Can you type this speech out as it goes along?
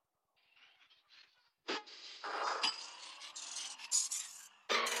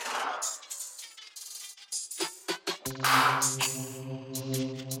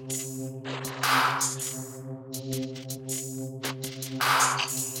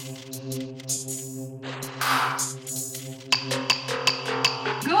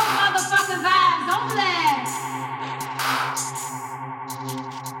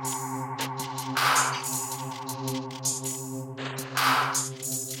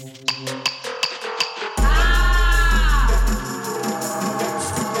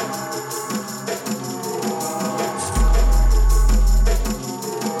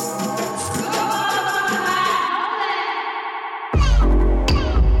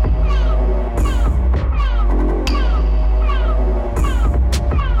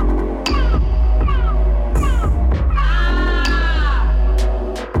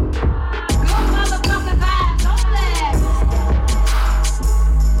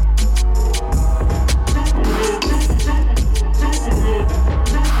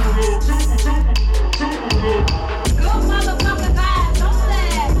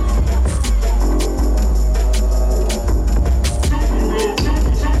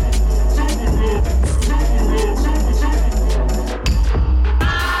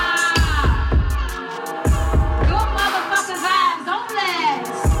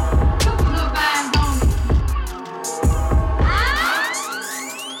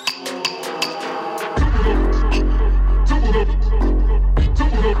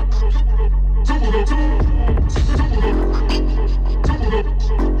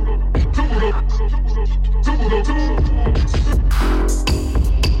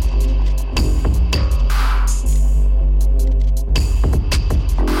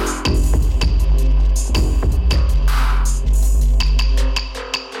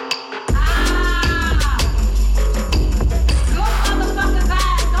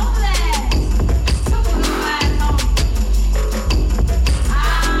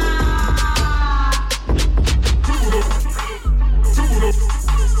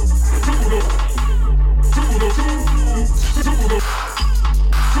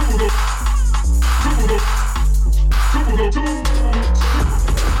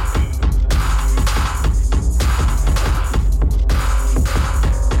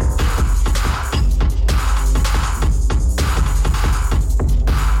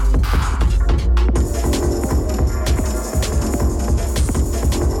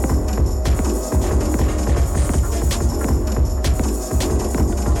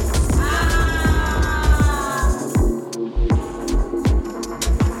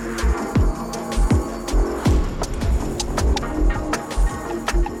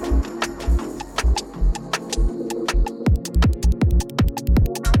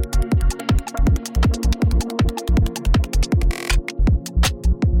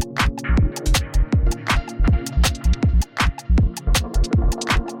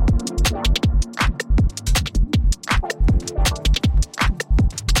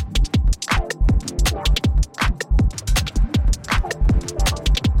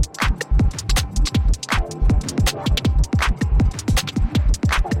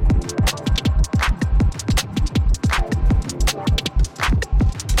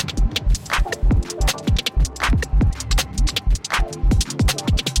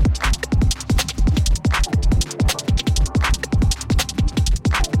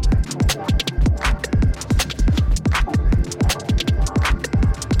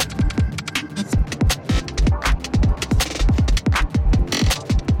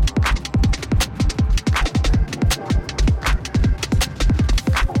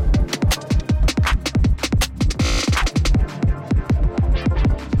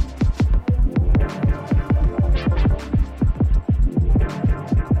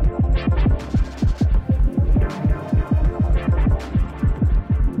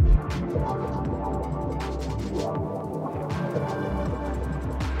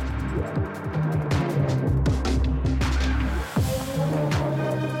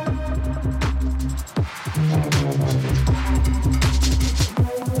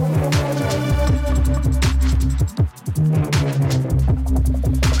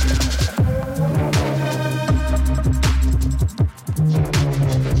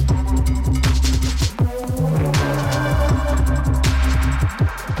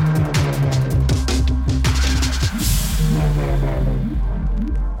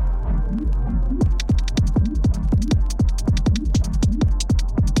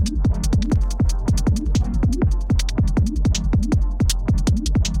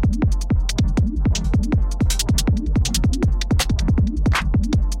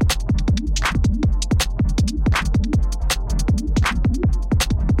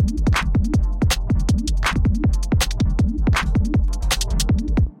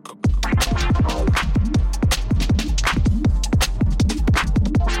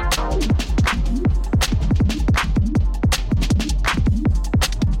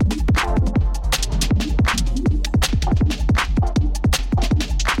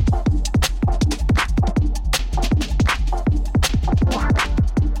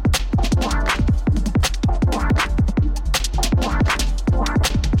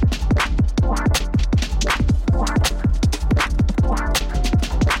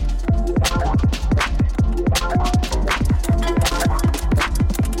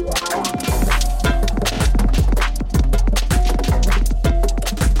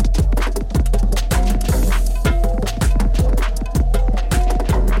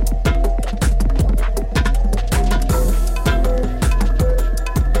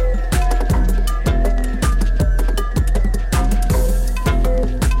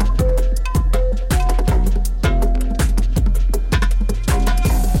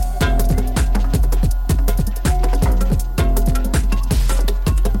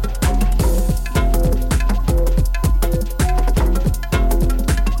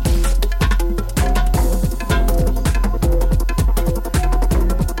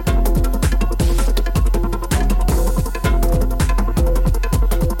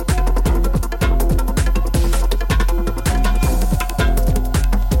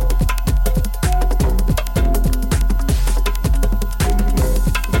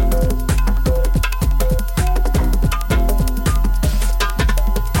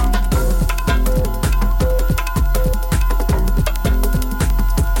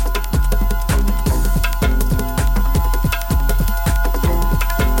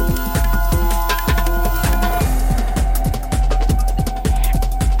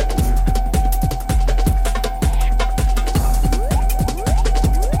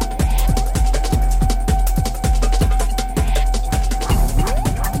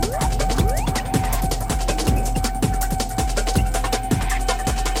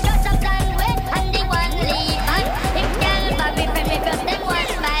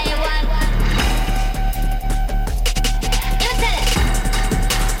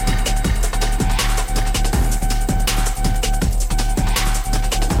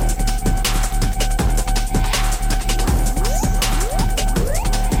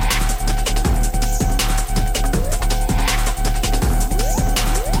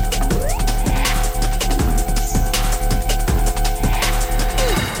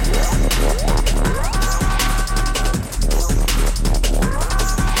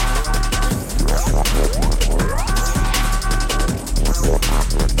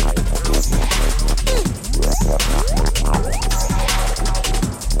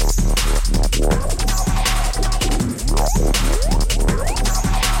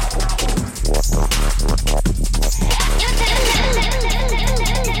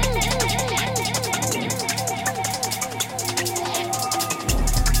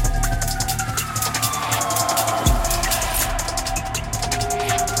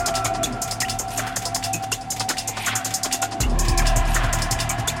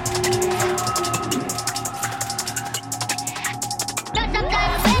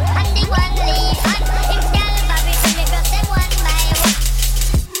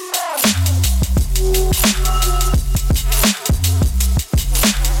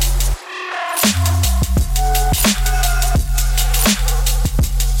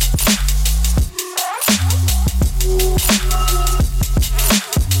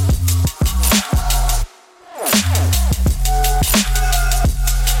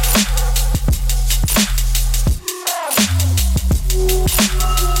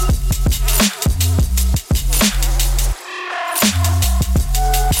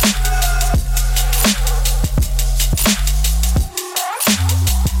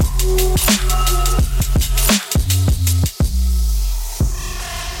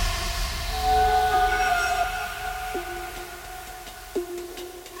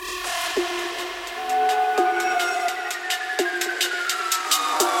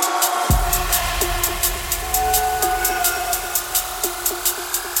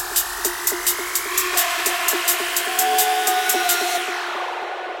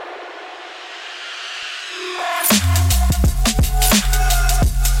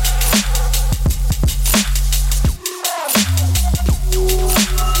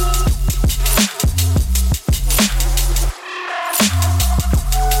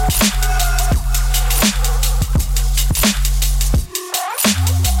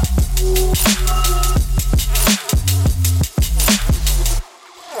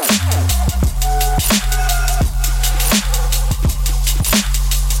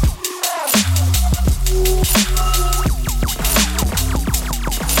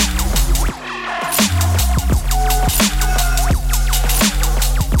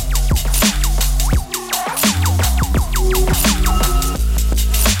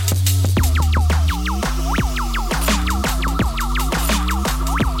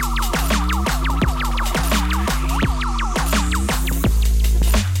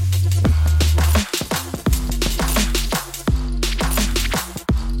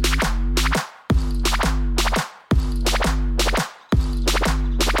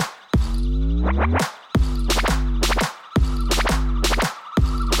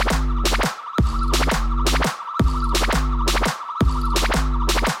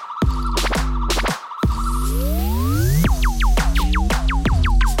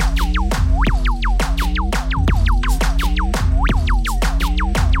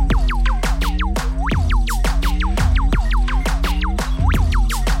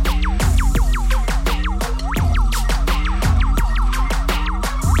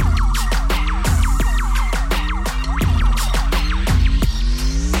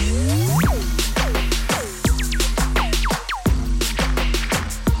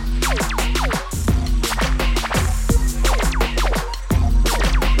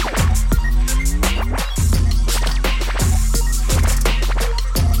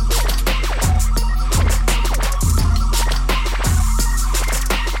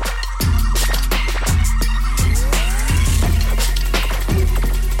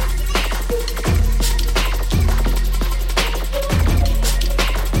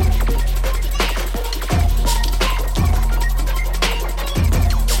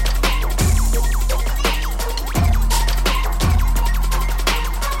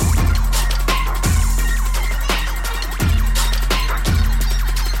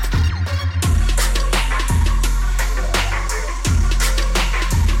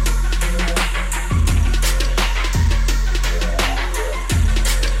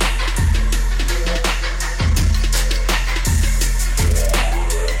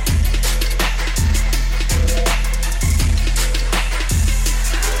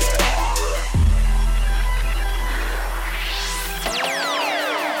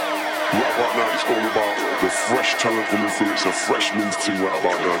coming through. It's a fresh new thing right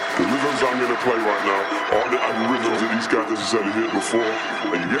about now. The rhythms I'm gonna play right now aren't the other rhythms that these guys necessarily heard before.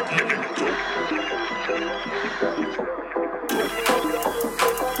 And you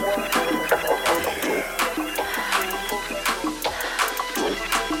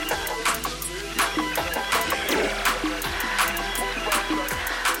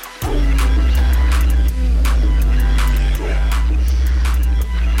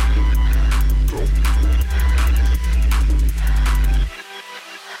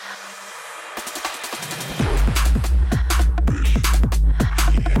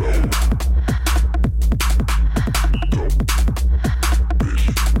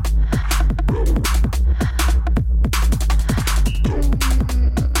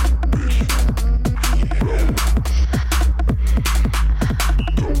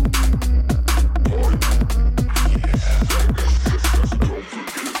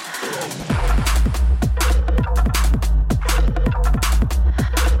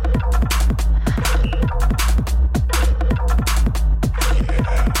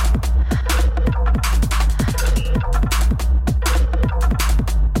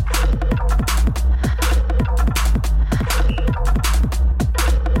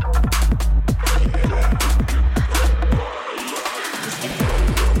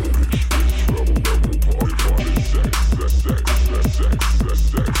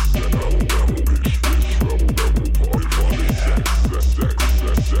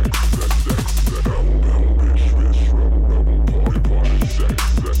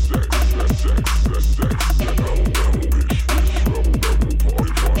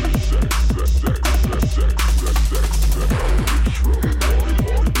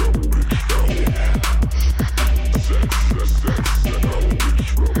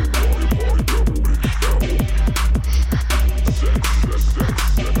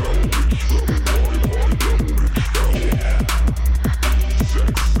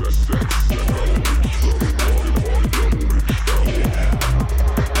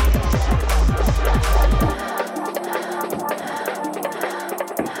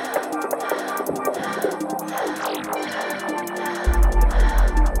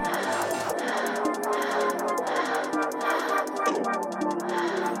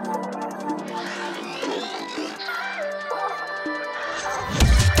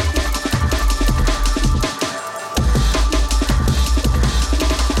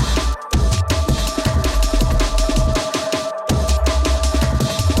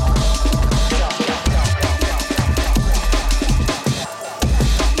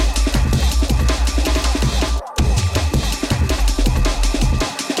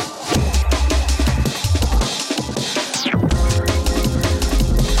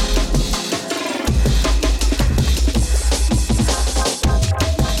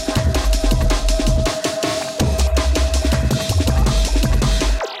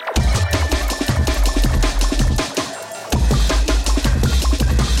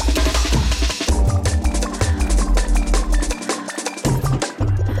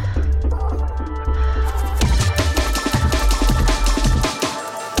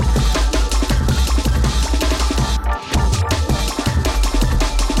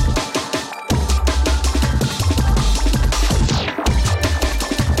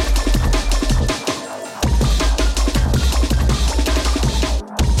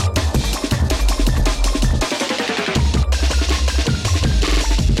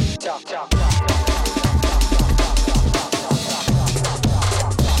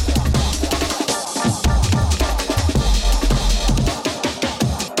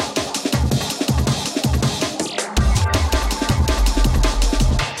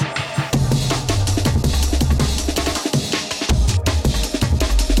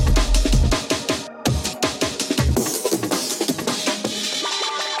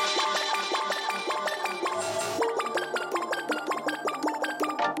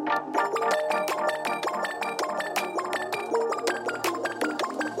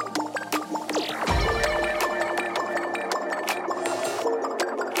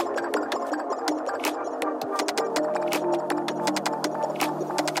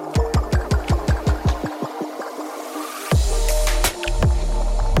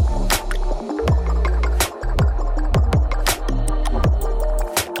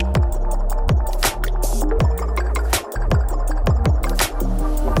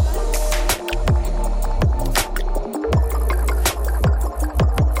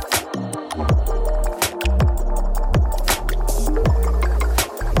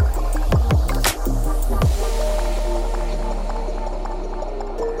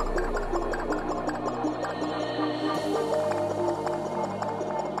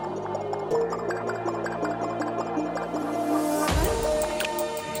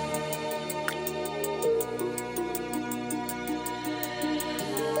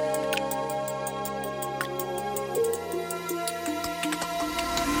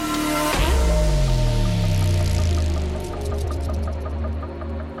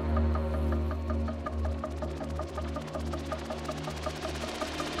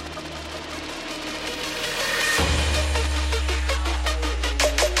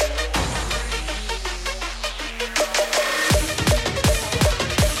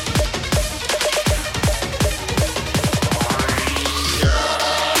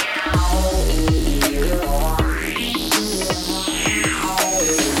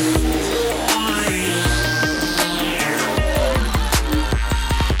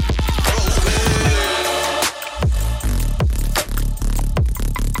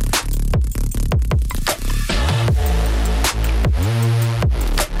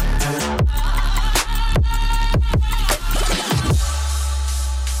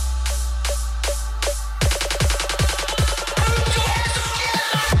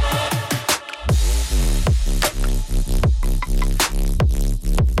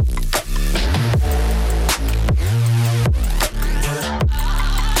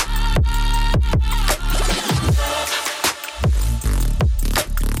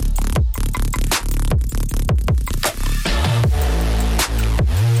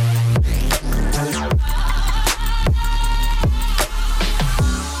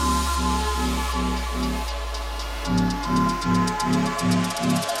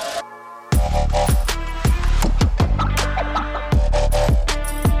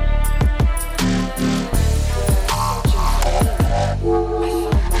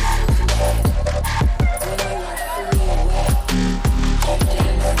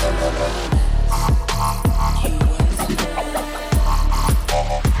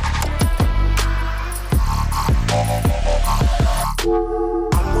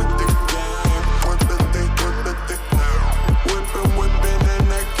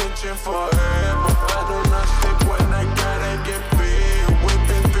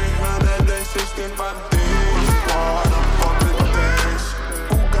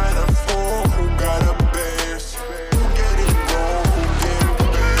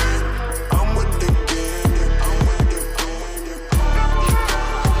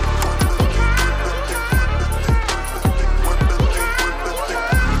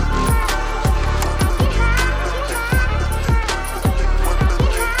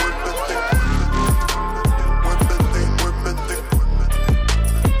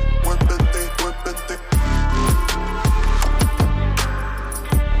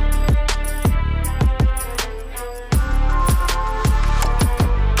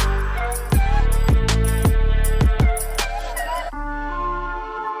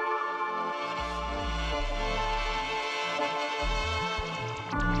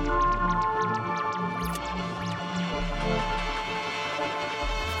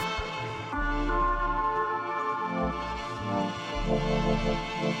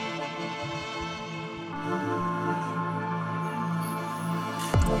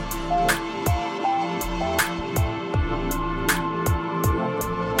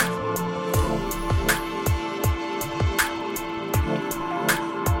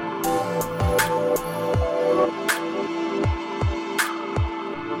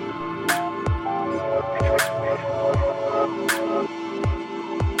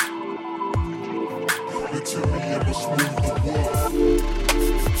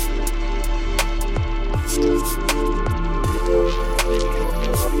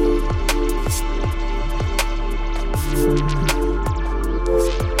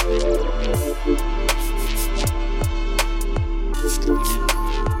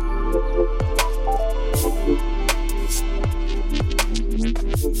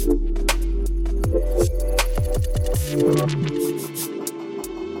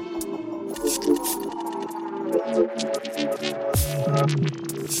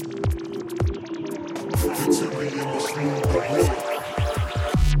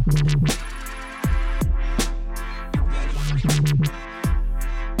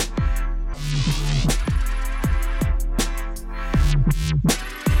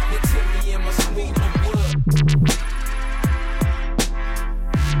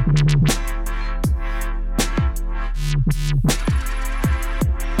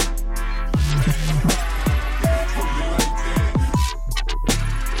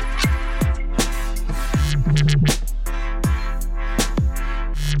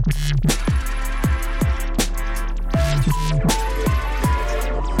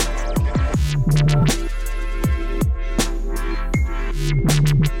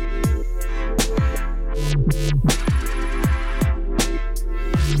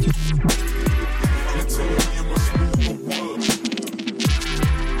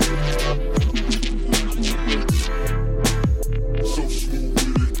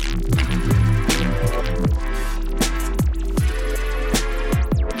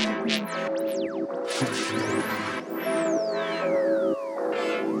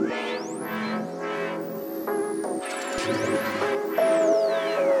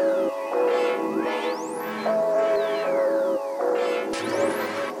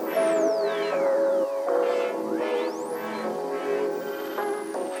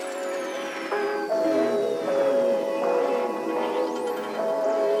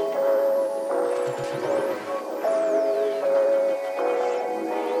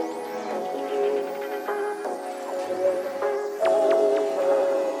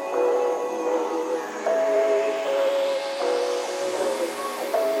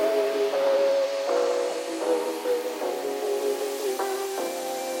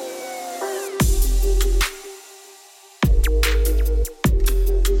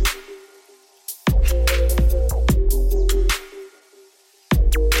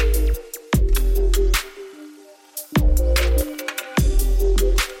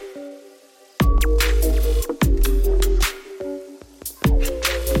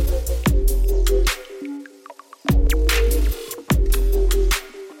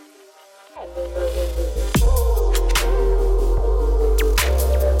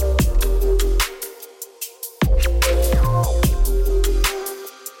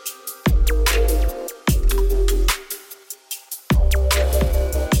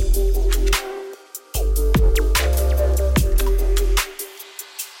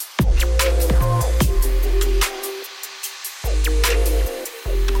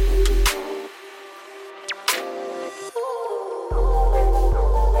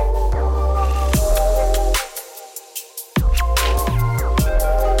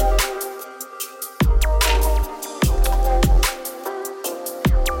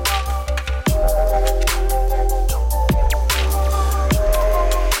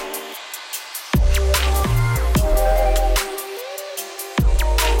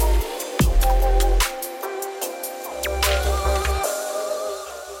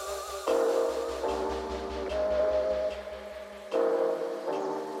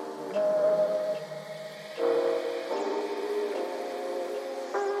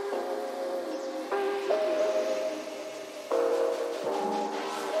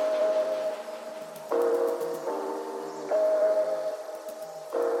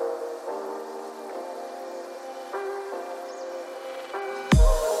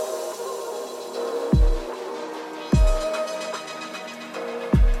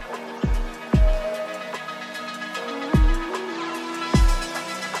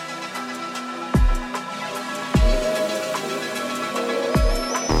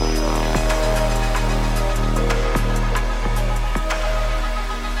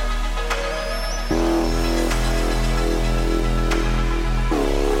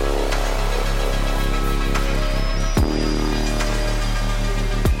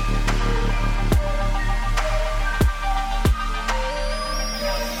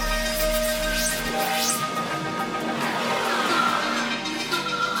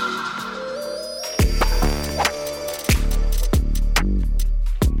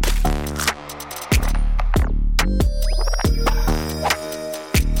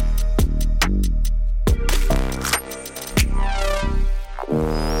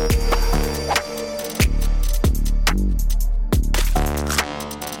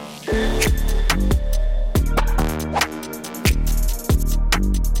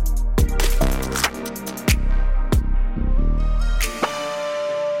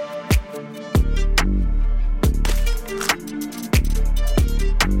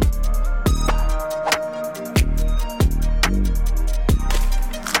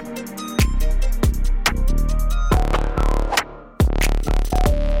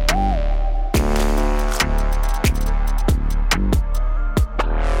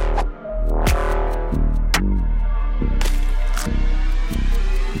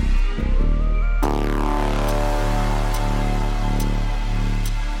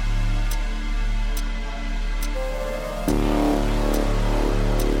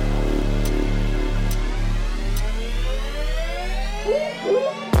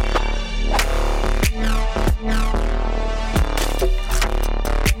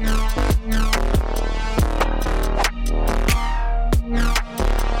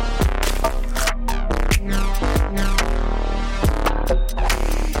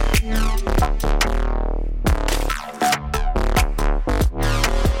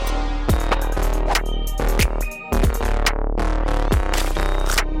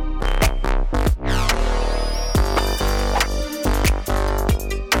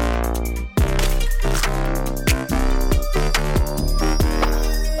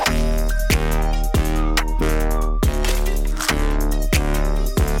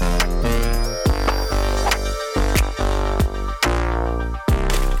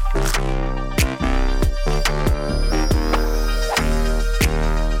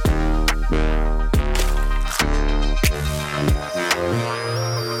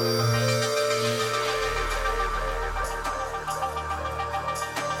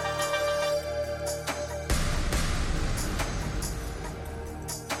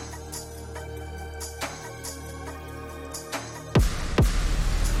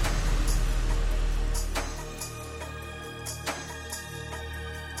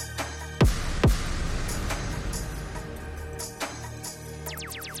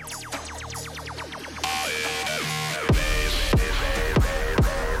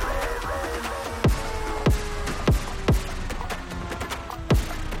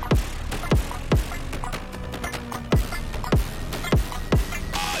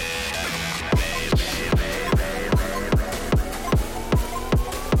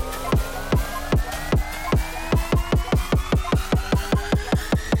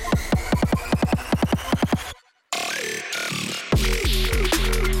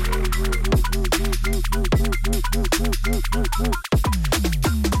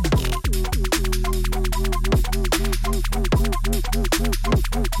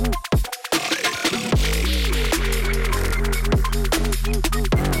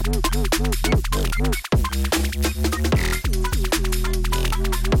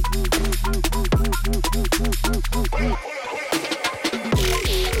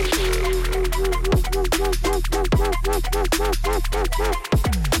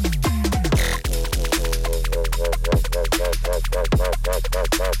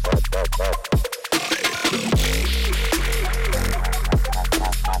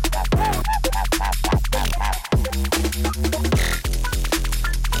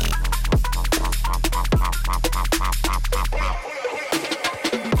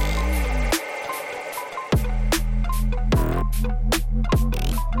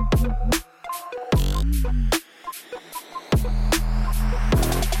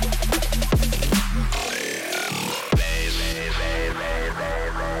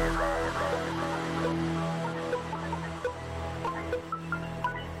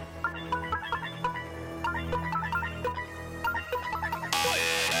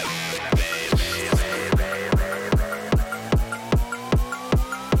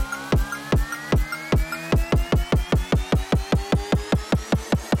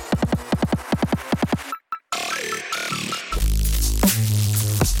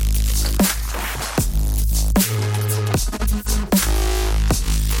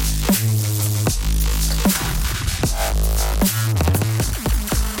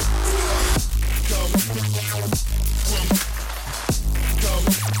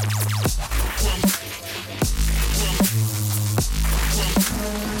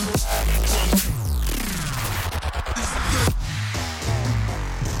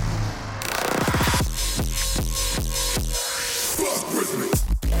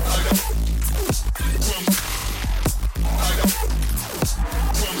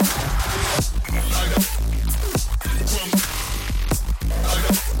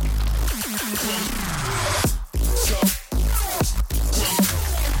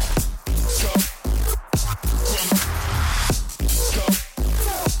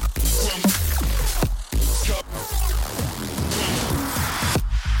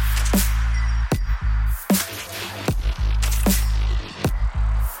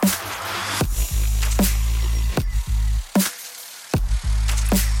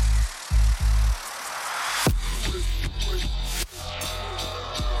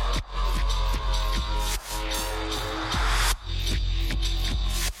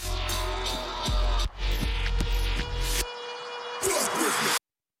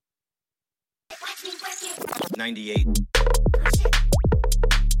 98.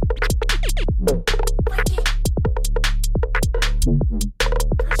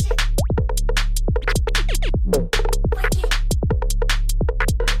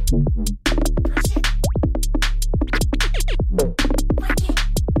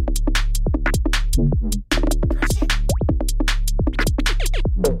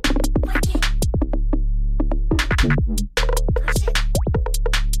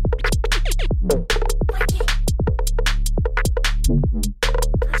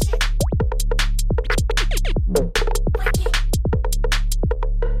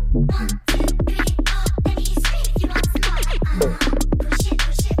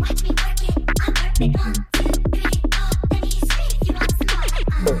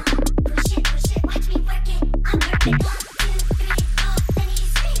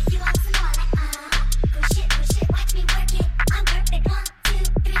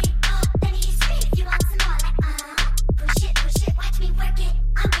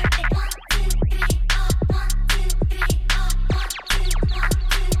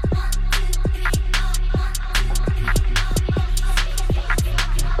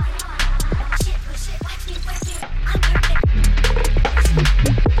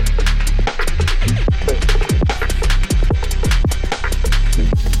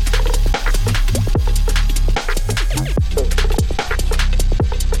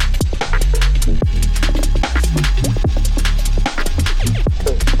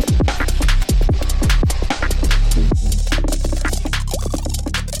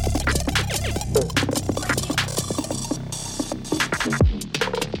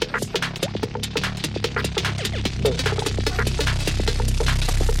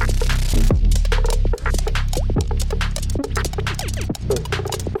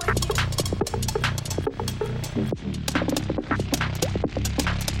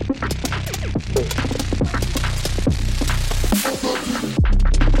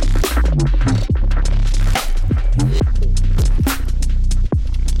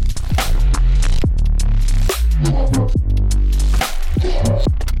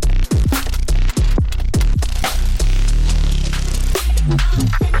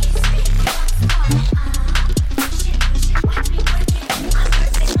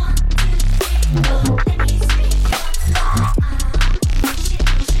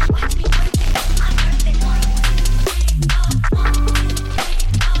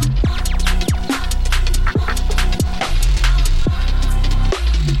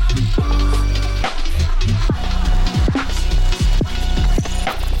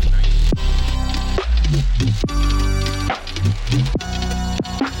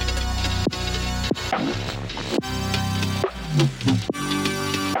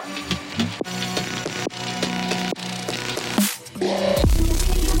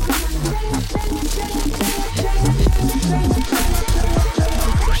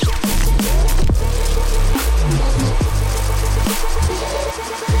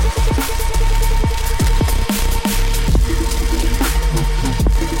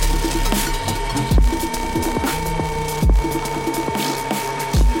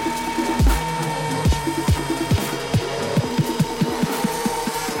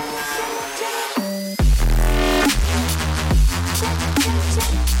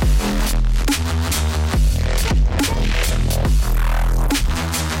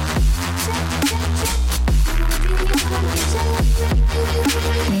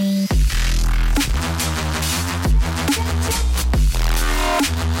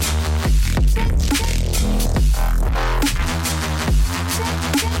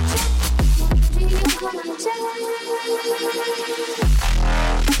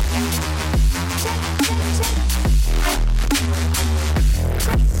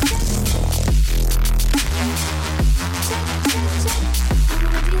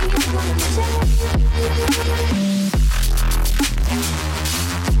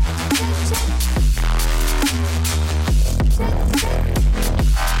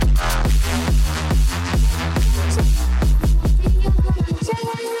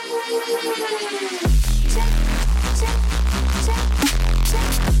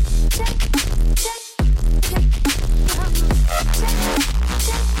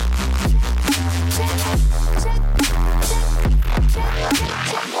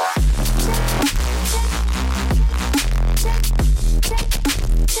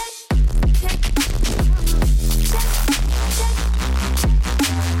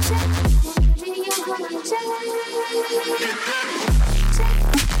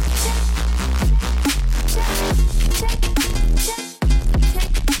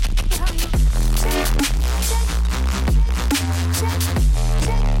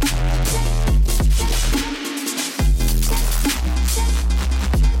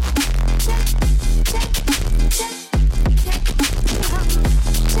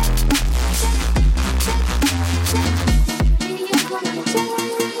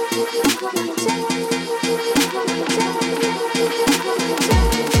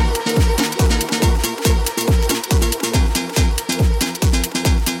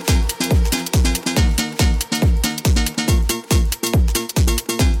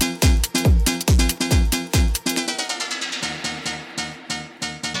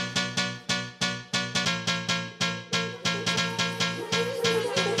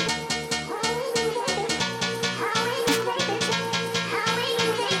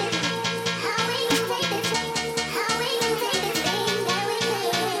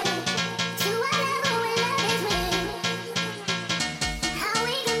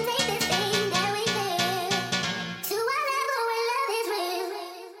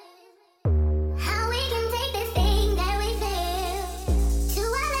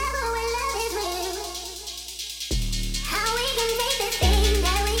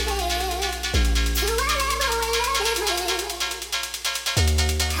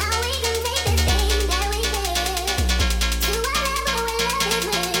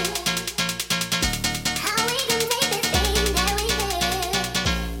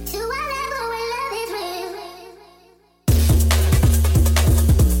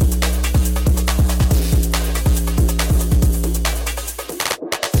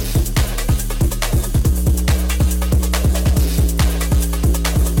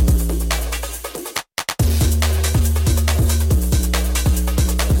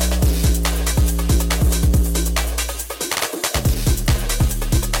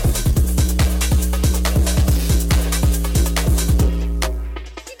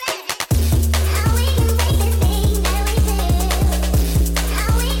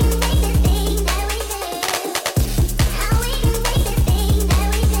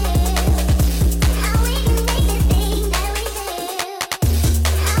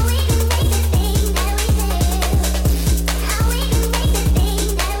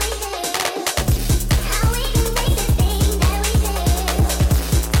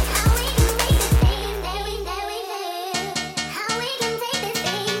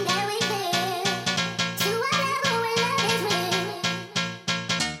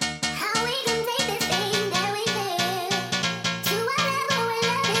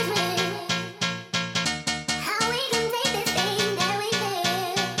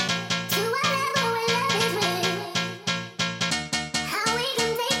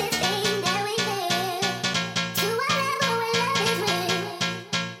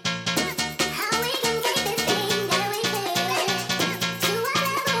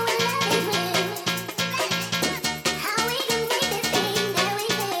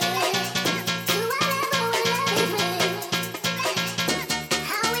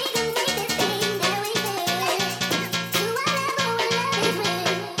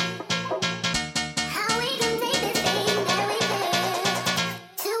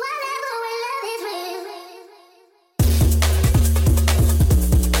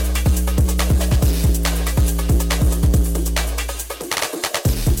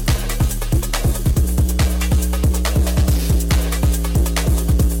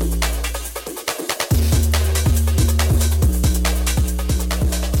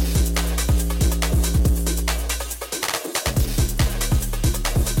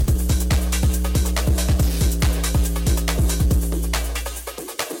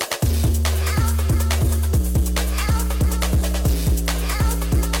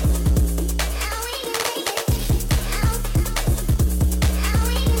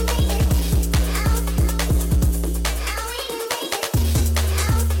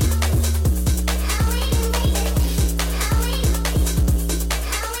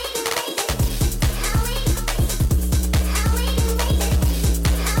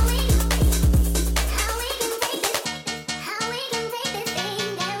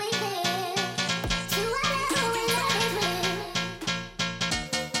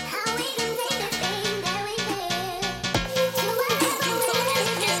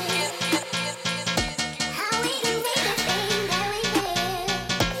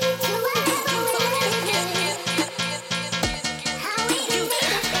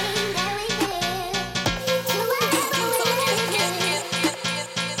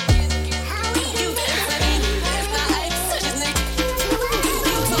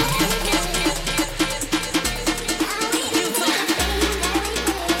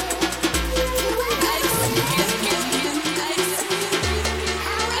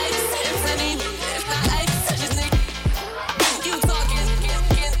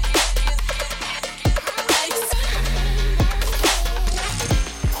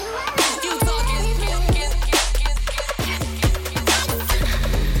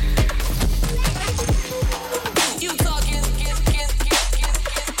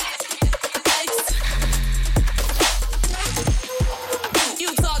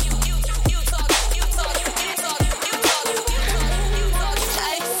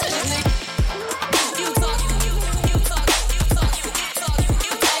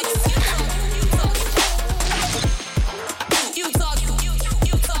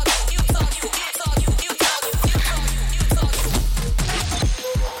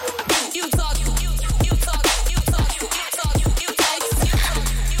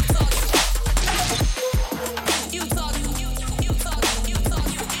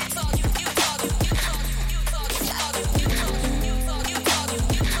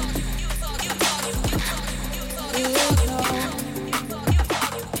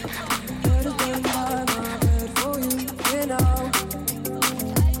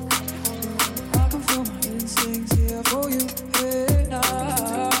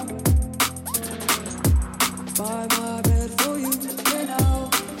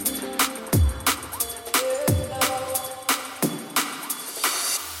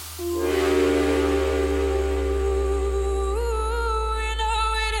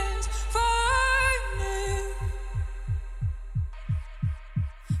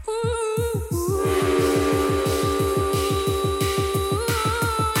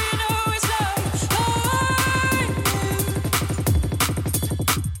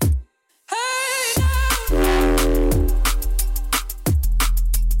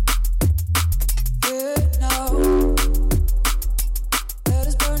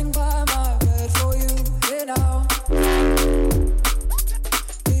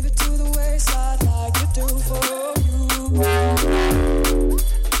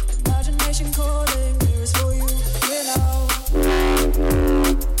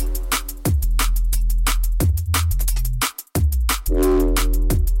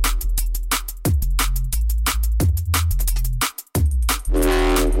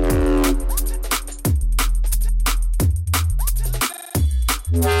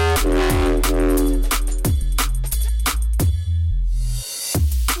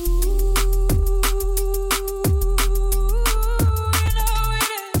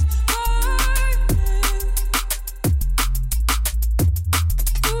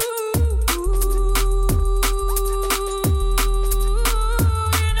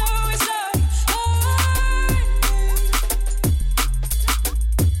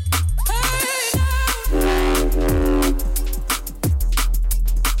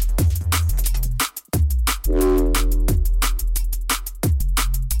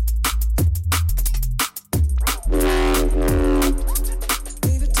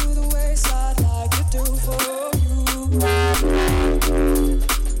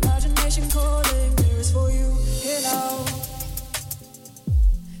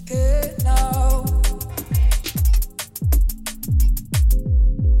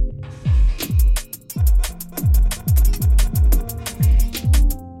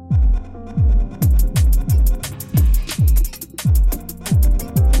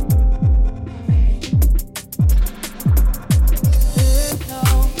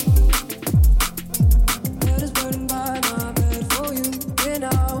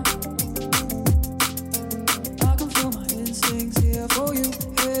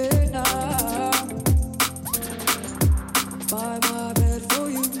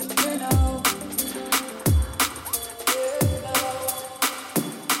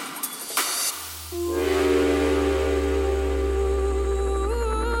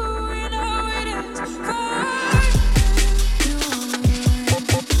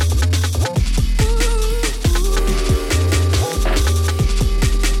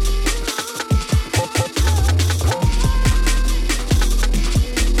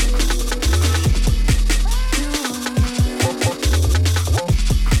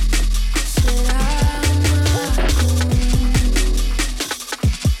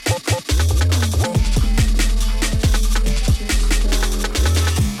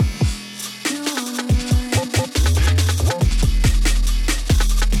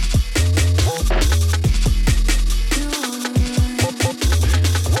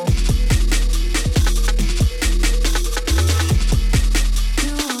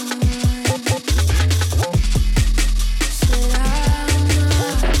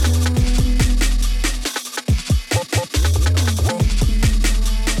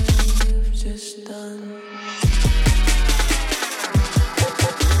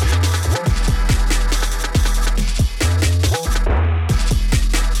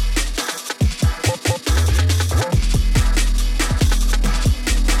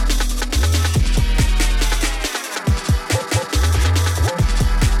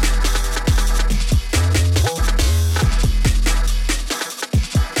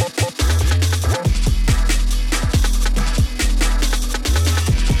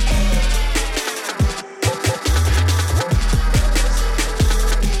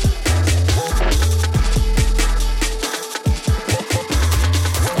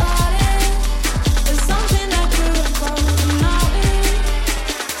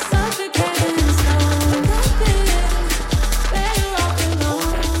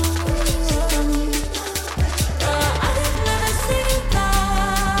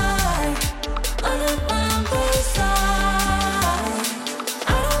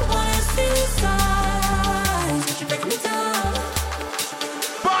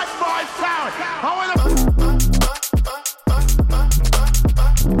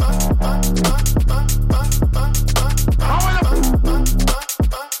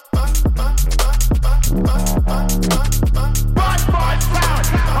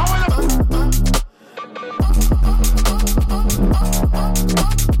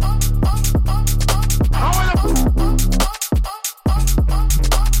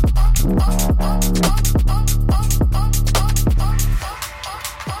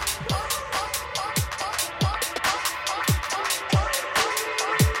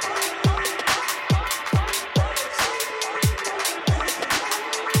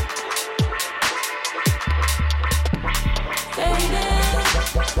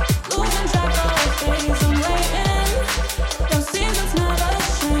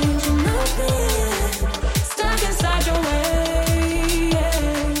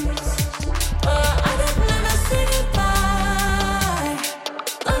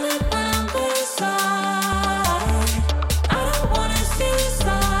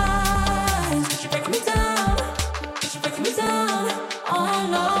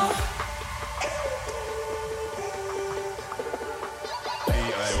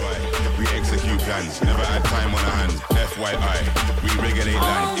 plans. Never had time on our hands. FYI, we regulate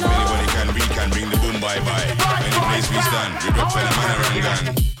land. If anybody can, we can bring the boom bye bye. Any place we stand, we rep for the man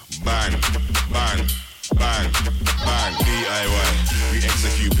around gang.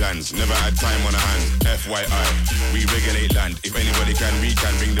 plans, never had time on our hands. FYI, we regulate land. If anybody can, we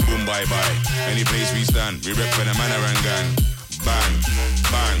can bring the boom bye-bye. Any place we stand, we rep for the manor and gang. Bang,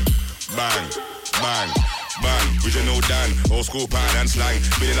 bang, bang, bang. Bang, original Dan, old school pattern and slang.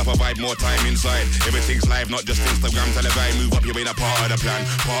 Building up a vibe, more time inside. Everything's live, not just Instagram. Tell a guy, move up, you ain't a part of the plan.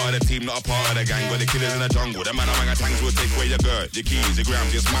 Part of the team, not a part of the gang. Got the killers in the jungle. The man of manga tanks will take away your girl, your keys, your grams,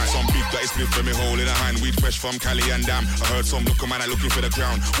 your smash. Some big guy split from me hole in a hand. Weed fresh from Cali and Dam. I heard some local man are looking for the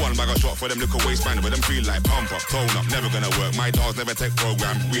crown. One bag of shot for them little waistband. But them feel like pump up, tone up, never gonna work. My dogs never take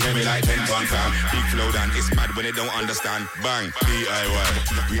program. We hear me like 10 ton fam. Big flow down, it's mad when they don't understand. Bang, DIY,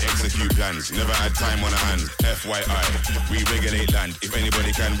 we execute plans. Never had time on our hands. FYI, we regulate land. If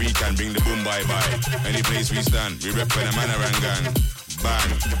anybody can, we can bring the boom bye-bye. Any place we stand, we rep for the manor and gang.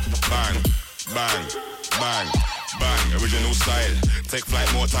 Bang, bang, bang, bang, bang. Original style, take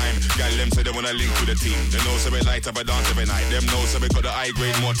flight more time. Gal them say they wanna link with the team. They know so we light up a dance every night. Them know so we got the high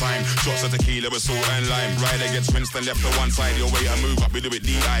grade more time. Shots of tequila with salt and lime. Ride against Winston left to one side. Your way and move up, we do it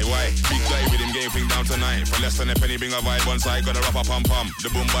DIY. Big guy with him game thing down tonight. For less than a penny, bring a vibe on side. Got a rapper pump pump. The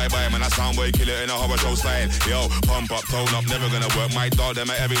boom bye bye, man, I sound boy kill it in a horror show style. Yo, pump up, tone up, never gonna work. My dog,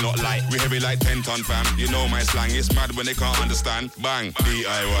 them are heavy, not light. We heavy like 10 ton fam. You know my slang, it's mad when they can't understand. Bang,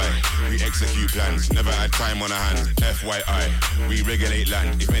 DIY, we execute plans. Never had time on our hands. FYI, we regulate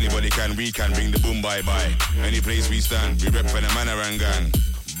land. If anybody can, we can bring the boom bye-bye. Any place we stand, we rep for the manor and gang.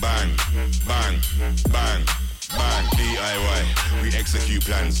 Bang, bang, bang, bang. DIY, we execute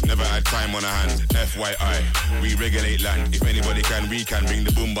plans. Never had time on our hands. FYI, we regulate land. If anybody can, we can bring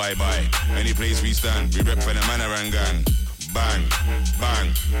the boom bye-bye. Any place we stand, we rep for the manor and gang. Bang,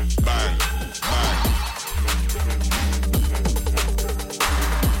 bang, bang, bang.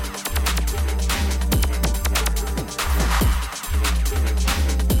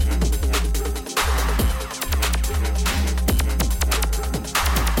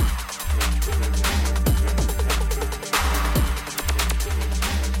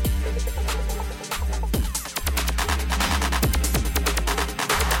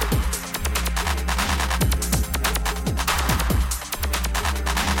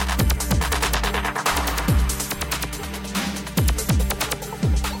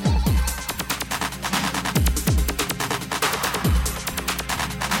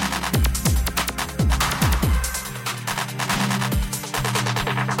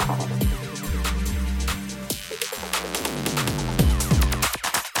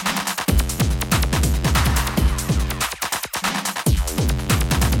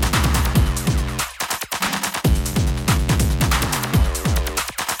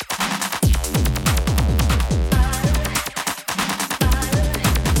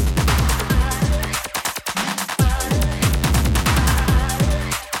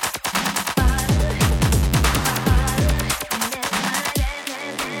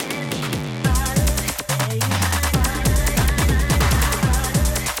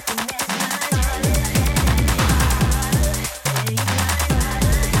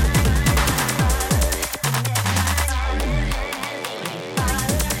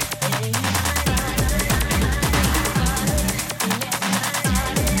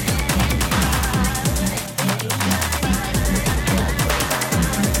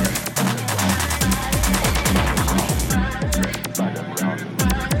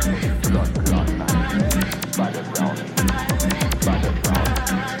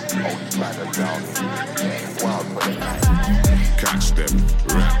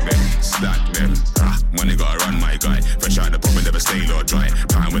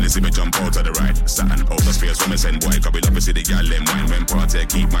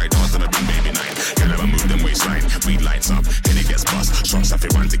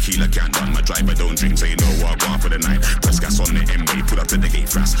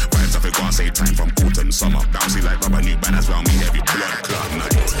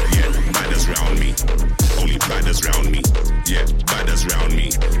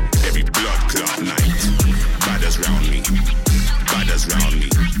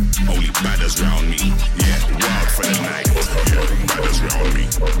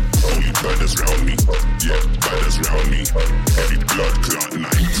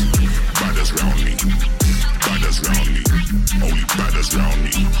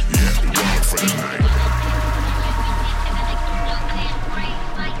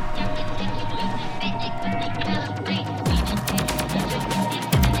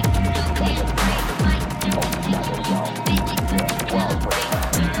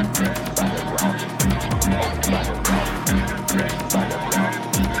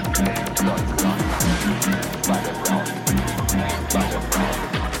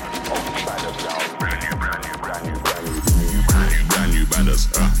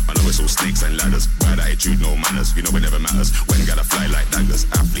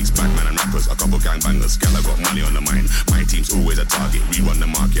 we run the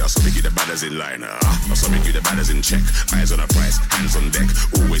market. I saw me get the badders in line. I saw me get the badders in check. Eyes on the price, hands on deck.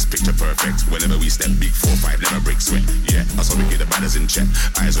 Always picture perfect. Whenever we step, big 4-5, never break sweat. Yeah, I saw me get the badders in check.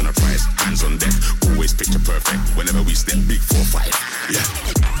 Eyes on the price, hands on deck. Always picture perfect. Whenever we step, big 4-5. Yeah,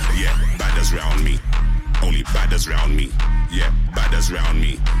 yeah, badders round me. Only badders round me. Yeah, badders round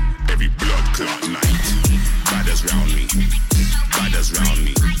me. Every blood clot night. Badders round me. Badders round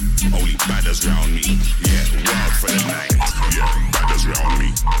me. Only badders round me. Yeah, wild for the night. Yeah, badders round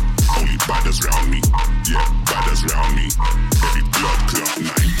me. Only badders round me. Yeah, badders round me. Every blood clot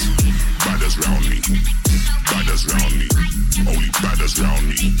night. Badders round me. Badders round me. Only badders round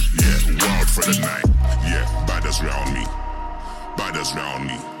me. Yeah, wild for the night. Yeah, badders round me. Badders round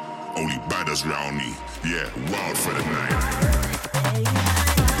me. Only badders round me. Yeah, wild for the night.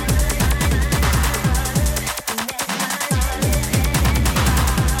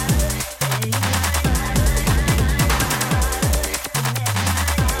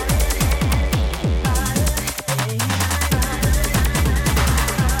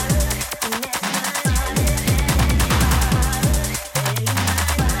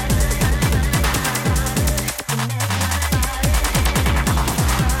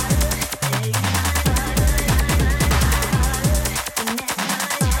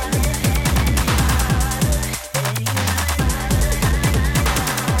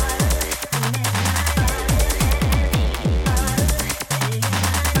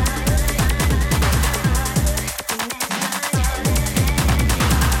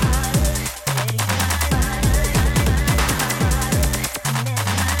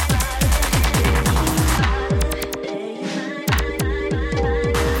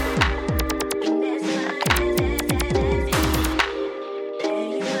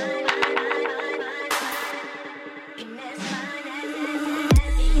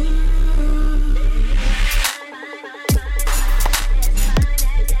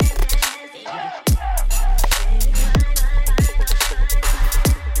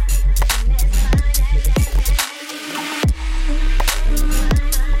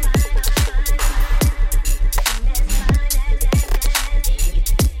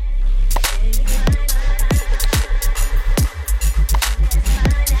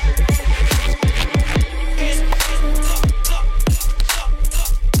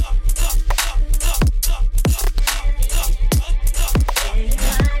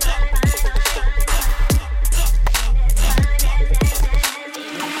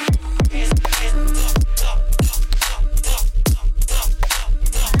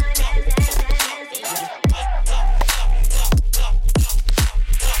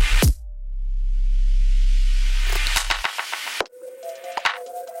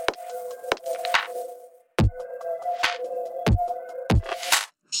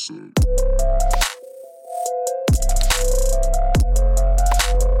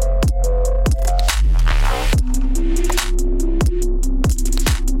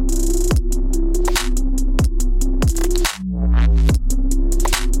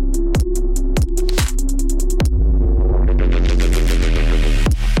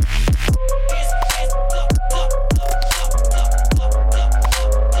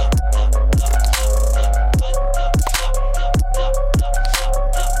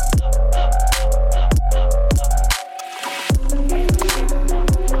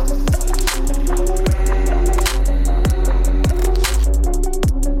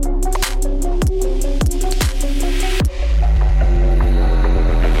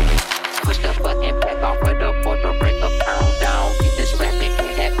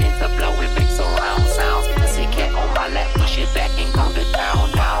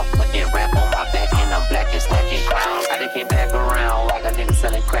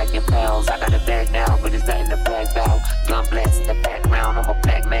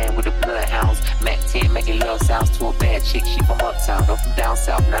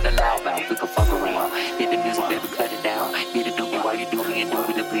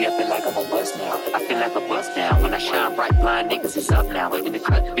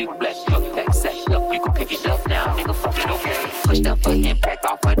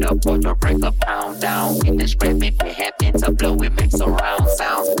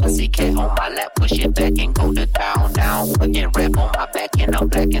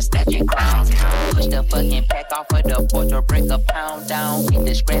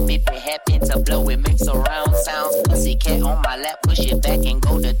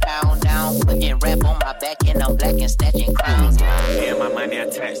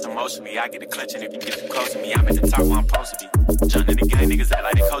 I get it clutching if you get too close to me. I'm at the top where I'm supposed to be. Jumping the game, niggas act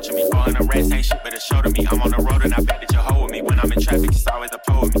like they coaching me. Falling the rest ain't shit, but it's show to me. I'm on the road and I bet that you hold with me. When I'm in traffic, it's always a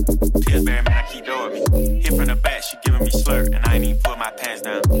pole with me. Pillsbury, man, I keep doing me. Hit from the back, she giving me slurp, and I ain't even pull my pants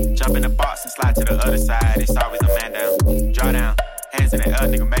down. Jump in the box and slide to the other side, it's always a man down. Draw down, hands in the air,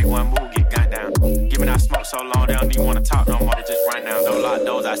 nigga, make one move, get gunned down. Giving out smoke so long, they don't even wanna talk no more, they just run down. No lock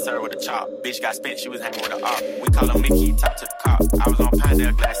doors, I serve with a chop. Bitch got spent, she was hanging with a op. We call him Mickey, talk to the cop. I was on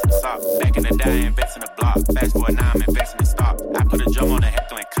Pinedale, glass and salt. Back in the day, I invest in the block. Fast forward now, I'm investing in stock. I put a drum on the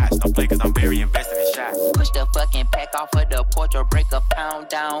Hector and Koch. Don't play cause I'm very invested in shots. Push the fucking pack off of the porch or break a pound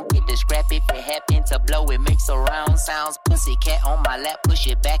down. Get the scrap if it happen to blow, it makes around sounds. Pussy cat on my lap, push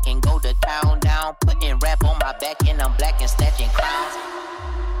it back and go to town down. Putting rap on my back and I'm black and snatching crowns.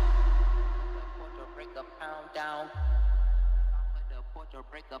 Break a pound down. The porch or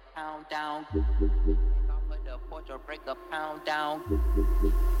break a pound down. The porch or break a pound down.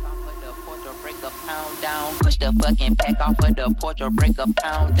 The porch or break a pound down. Push the fucking pack off of the porch or break a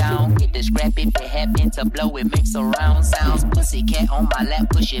pound down. Get the scrap if it happen to blow, it makes around sounds. Pussy cat on my lap,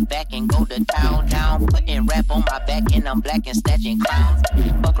 push it back and go to town down. Putting rap on my back and I'm black and snatching crowns.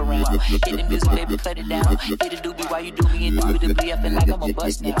 Fuck around, hit the music, baby, cut it down. Hit a doobie while you do me indubitably. I feel like I'm a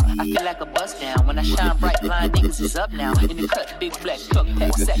bust now. I feel like a bust down. When I shine bright, blind niggas is up now. In the cut, big black truck,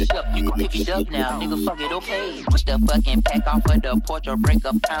 pack, sack up. You can pick it up now, nigga, fuck it, okay. Push the fucking pack off of the porch or break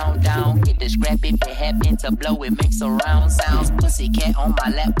a pound down. Get the scrap if it happen to blow, it makes around sounds. Pussy cat on my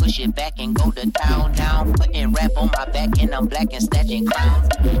lap, push it back and go to town down. Putting rap on my back and I'm black and snatching crowns.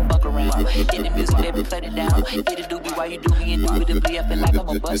 Fuck around, hit the music, baby, cut it down. Hit a doobie while you do me indubitably. I feel like I'm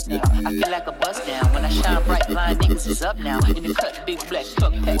a bust now. I feel like a bust down. When I shine bright, blind niggas is up now. In the cut, big black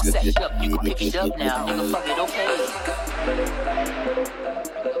truck, pack, sack up. You can pick it up now, nigga, fuck it, okay.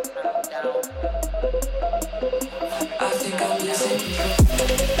 I think I'm losing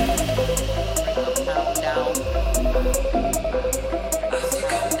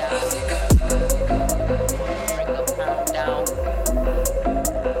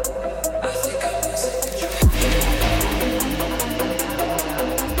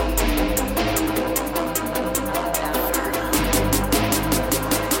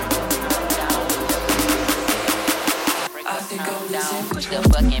Push the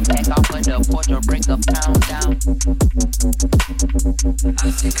fucking pack off of the porch or break a pound down.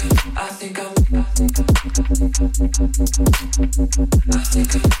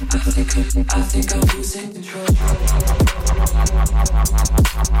 I think I'm losing control.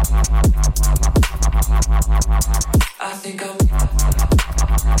 I think I'm losing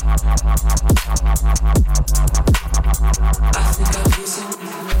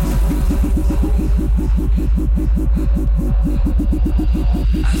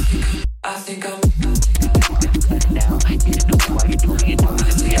I think I'm down. You can do it while you do it.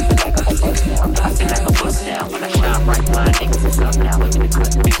 I feel like a bust down. When I shine bright, blind niggas is up now. In the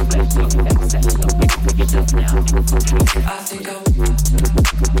cut, big black truck, back set up. We can pick it up now. I think I'm losing.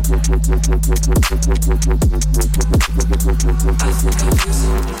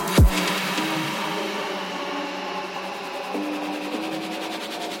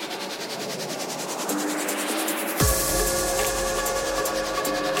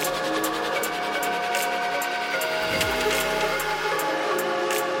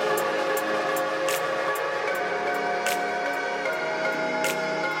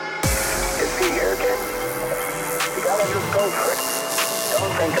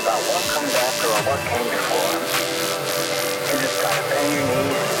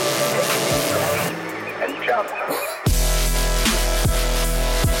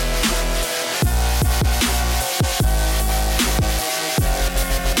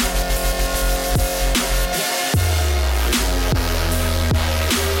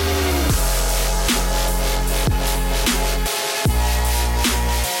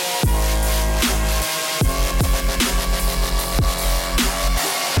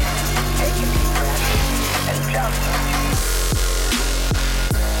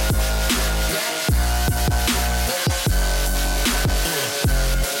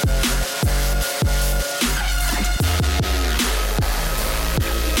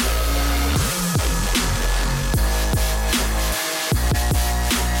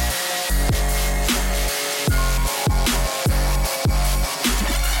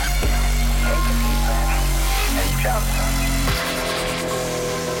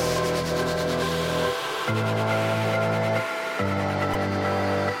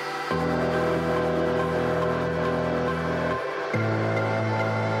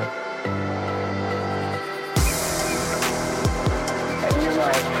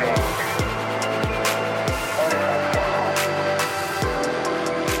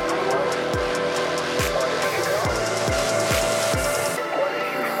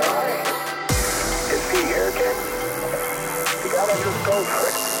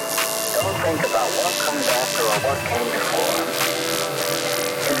 Don't think about what comes after or what came before.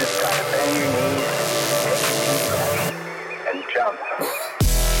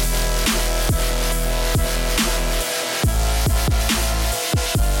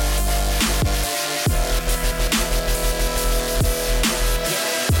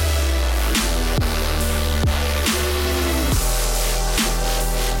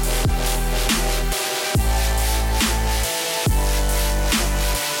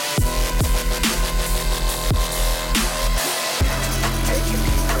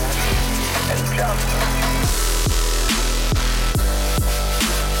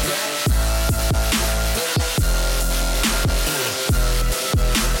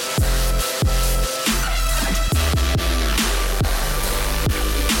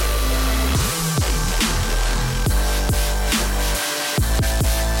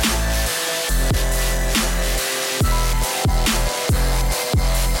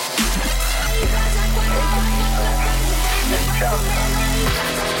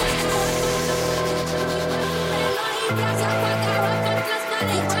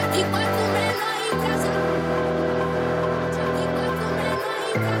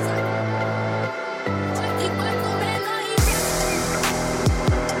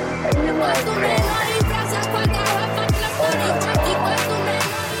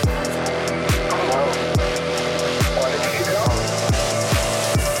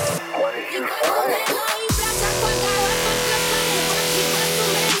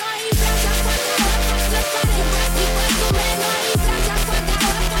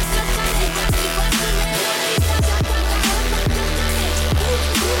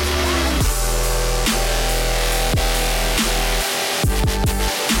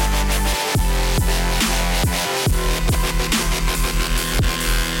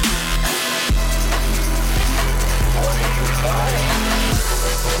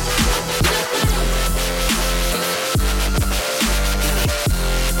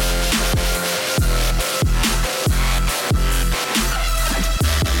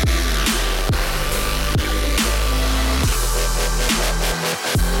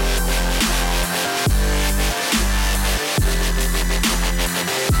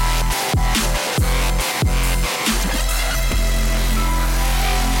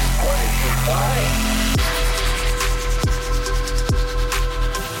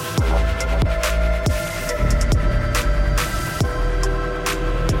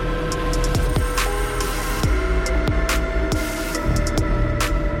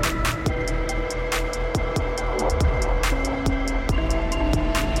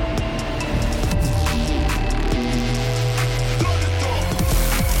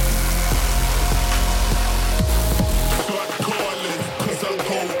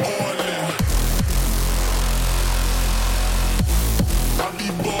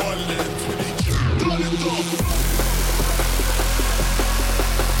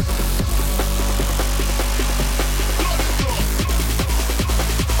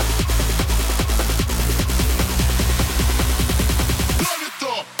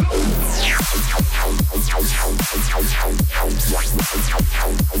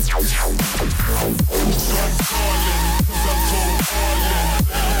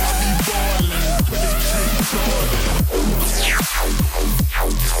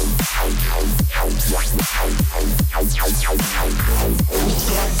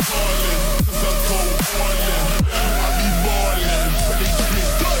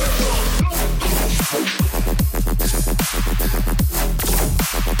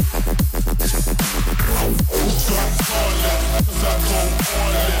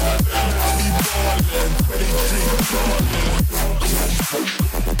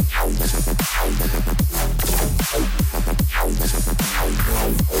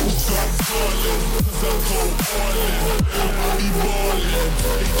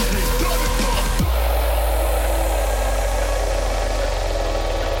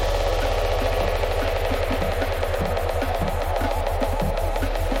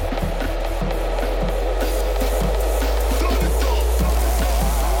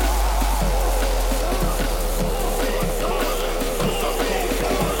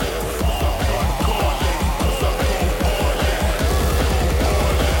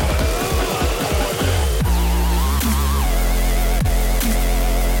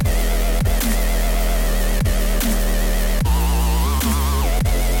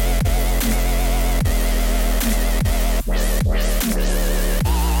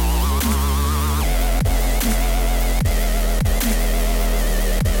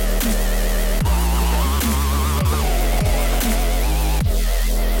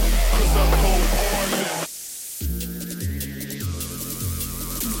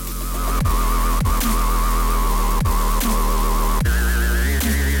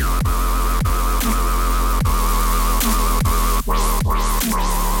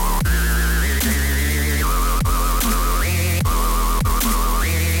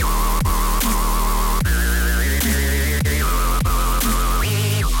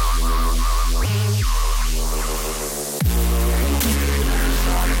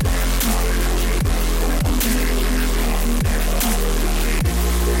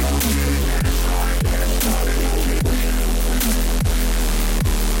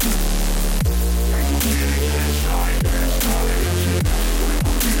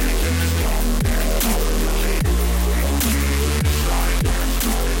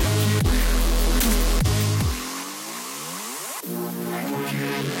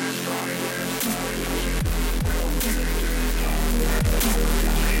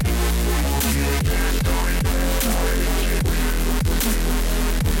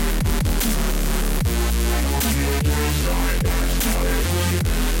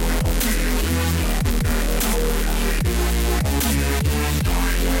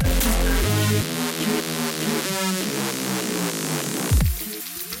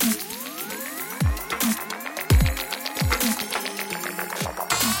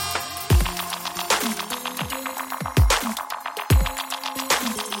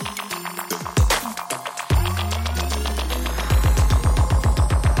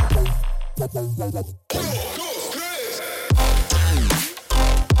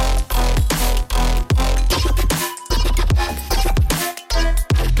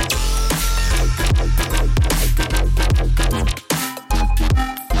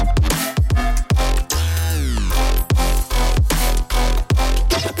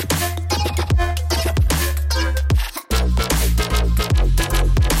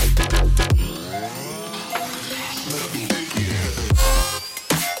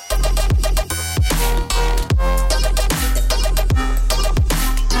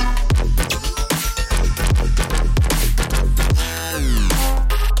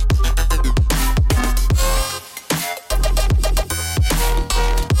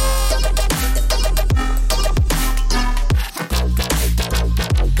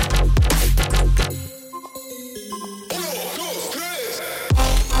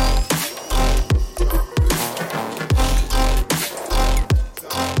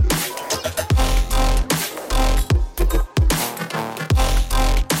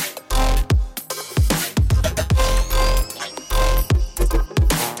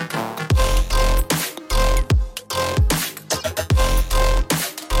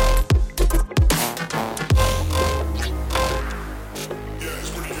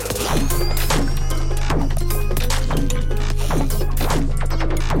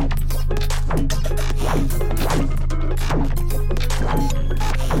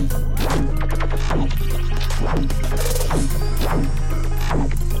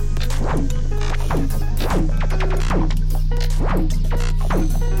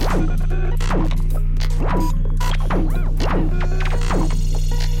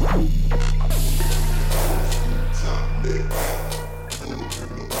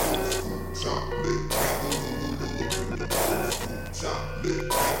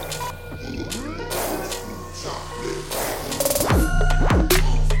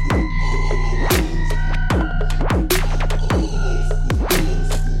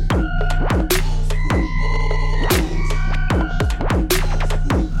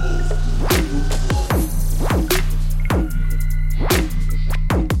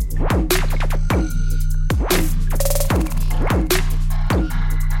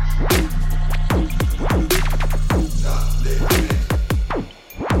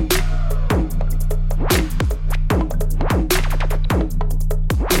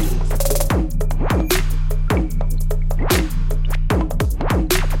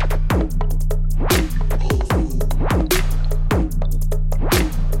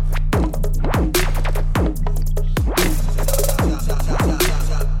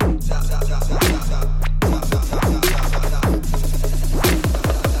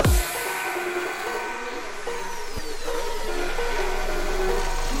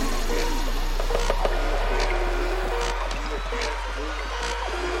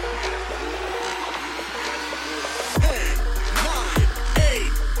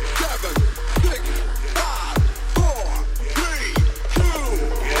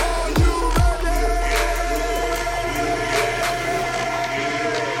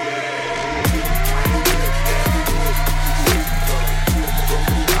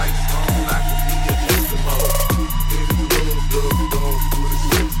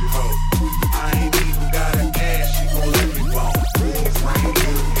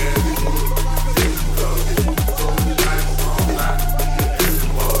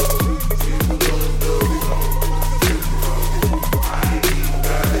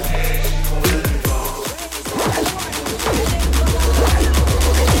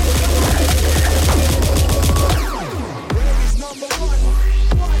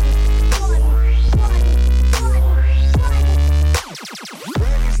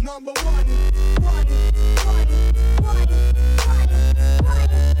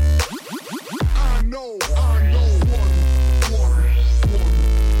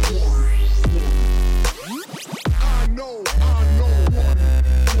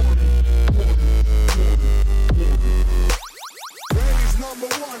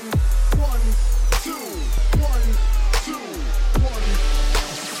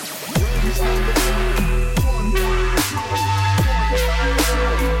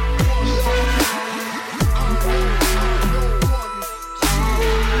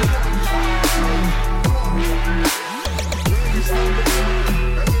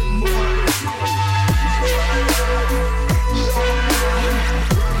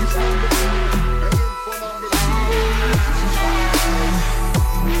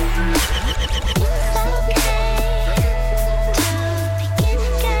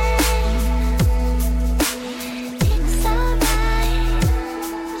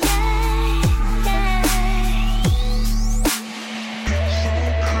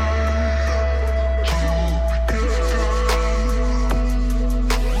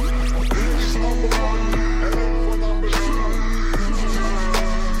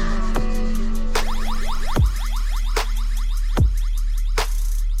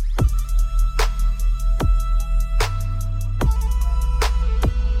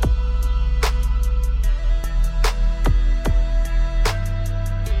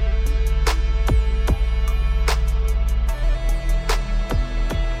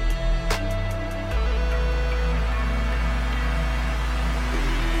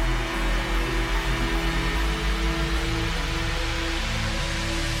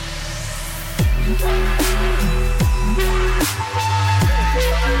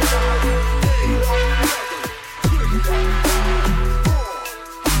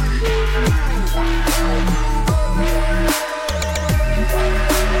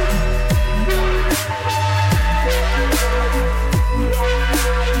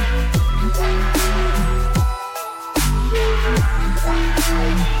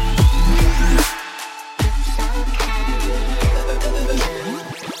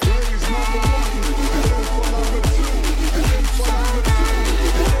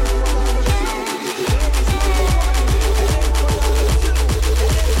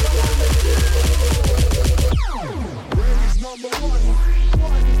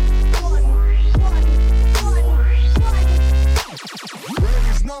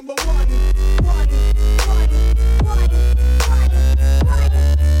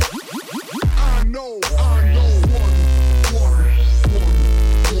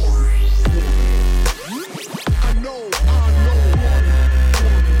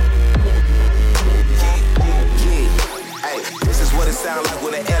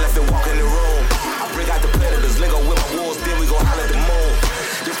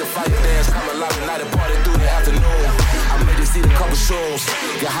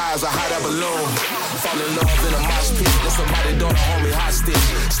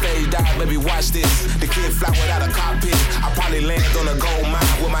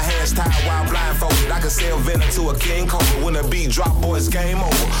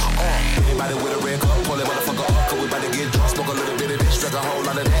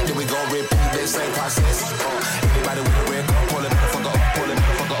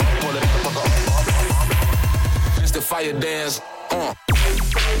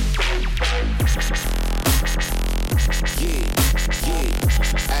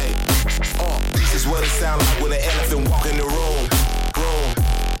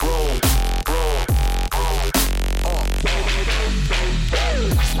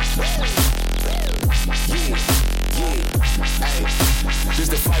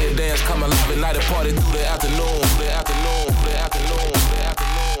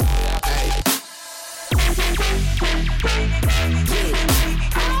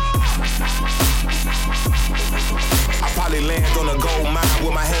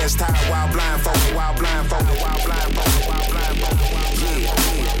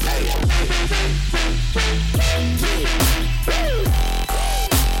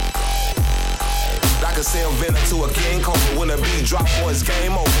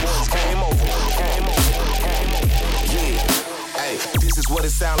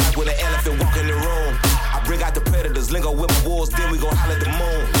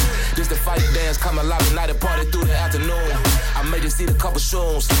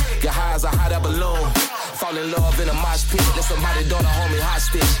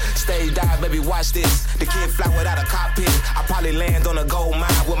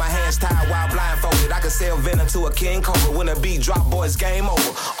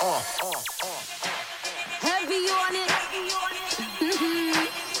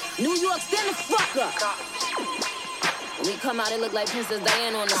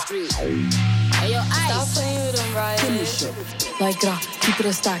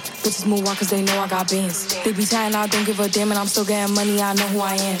 Bitches move on cause they know I got bands. They be chatting, I don't give a damn, and I'm still getting money, I know who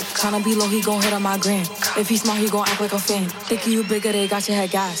I am. Tryna be low, he gon' hit on my gram. If he smart, he gon' act like a fan. Thinking you bigger, they got your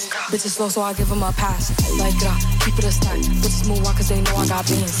head gas. Bitches slow, so I give him a pass. Like, keep it a stack. Bitches move on cause they know I got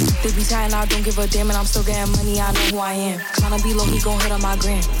bands. They be chatting, I don't give a damn, and I'm still getting money, I know who I am. Tryna be low, he gon' hit on my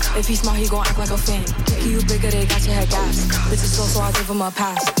gram. If he smart, he gon' act like a fan. Thinking you bigger, they got your head gas. Bitches slow, so I give him a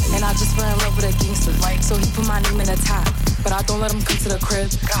pass. And I just fell in love with a gangster, like, so he put my name in the top. But I don't let him come to the crib,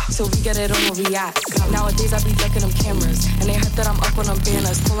 so we get it on where we at. Nowadays I be ducking them cameras, and they heard that I'm up on them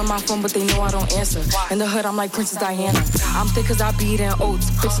banners. Pulling my phone, but they know I don't answer. In the hood, I'm like Princess Diana. I'm thick cause I be eating oats.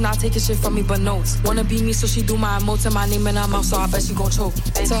 Bitch not taking shit from me but notes. Wanna be me, so she do my emotes and my name in her mouth, so I bet she gon' choke.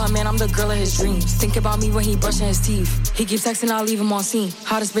 Tell her man I'm the girl of his dreams. Think about me when he brushing his teeth. He keeps texting, I leave him on scene.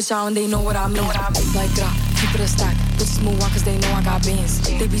 Hottest bitch out and they know what I mean. Like, keep it a stack. Bitches move on cause they know I got bands.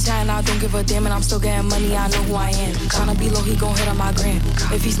 They be chatting, I don't give a damn, and I'm still getting money, I know who I am. Tryna be low, he gon' hit on my gram.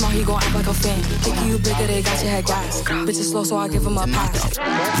 If he smart, he gon' act like a fan. Thinking you bigger, they got your head gas. Bitches slow, so I give him a pass. This is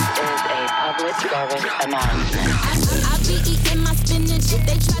a public service announcement. I be eating my spinach.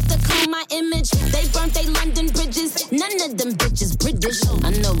 They tried to clone my image. They burnt they London bridges. None of them bitches British. I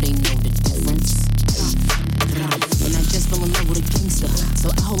know they know the difference. And I just fell in love with a gangster, so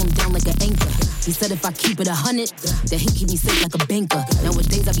I hold him down like an anchor. He said if I keep it 100, that he keep me safe like a banker.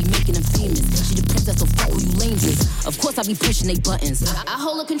 Nowadays I be making him famous. She the princess, so fuck who you lames is. Of course I be pushing they buttons. I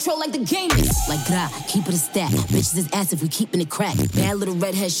hold her control like the game is. Like gra, keep it a stack. Bitches is ass if we keeping it crack. Bad little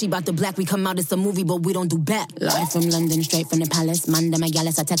redhead, she bout the black. We come out, it's a movie, but we don't do back. Live from London, straight from the palace. Manda my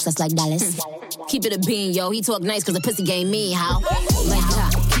gallus, I text us like Dallas. Keep it a bean, yo. He talk nice cause the pussy game me, how? Like gra,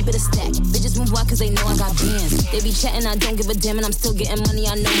 keep it a stack. Bitches move out cause they know I got bands. They be chatting, I don't give a damn, and I'm still getting money,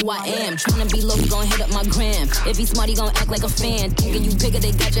 I know who I am. Tryna be low, he gon' hit up my gram. If he smart, he gon' act like a fan. Thinking you bigger,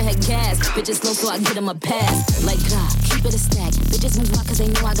 they got your head gas. Bitches slow, so I get him a pass. Like God, keep it a stack. Bitches move out cause they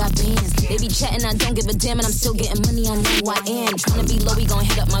know I got bands. They be chatting, I don't give a damn, and I'm still getting money, I know who I am. Tryna be low, he gon'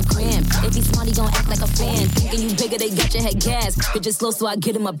 hit up my gram. If he smart, he gon' act like a fan. Thinking you bigger, they got your head gas. Bitches slow, so I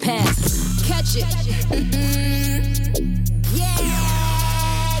get him a pass. Catch it. Yeah,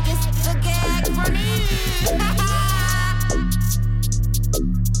 this is a gag for me.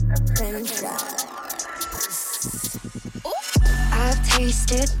 I've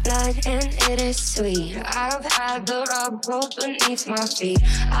tasted blood and it is sweet. I've had the rug pulled beneath my feet.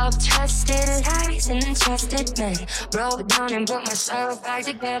 I've trusted lies and trusted men. Broke down and put myself back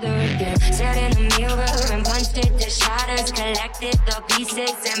together again. Sat in the mirror and punched it to shatters. Collected the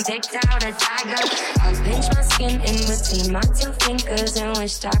pieces and picked out a tiger. I pinched my skin in between my two fingers and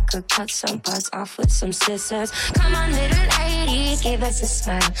wished I could cut some parts off with some scissors. Come on, little lady, give us a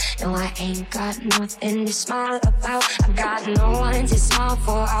smile. No, I ain't got nothing to smile about. I got no one to smile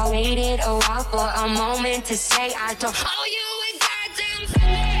for. I waited a while for a moment to say I don't owe you a goddamn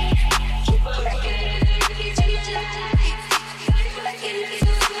thing.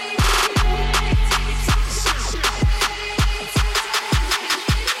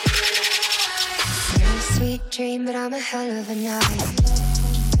 No sweet dream, but I'm a hell of a night.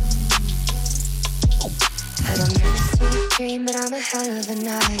 I don't know a sweet dream, but I'm a hell of a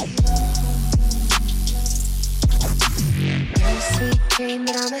night. No sweet dream,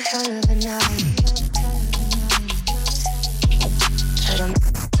 but I'm a hell of a night. I don't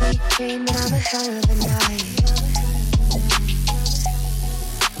sweet dream, but I'm a hell of a night.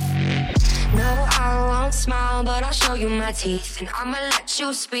 No, I won't smile, but I'll show you my teeth. And I'ma let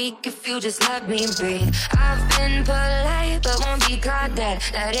you speak if you just let me breathe. I've been polite, but won't be caught that.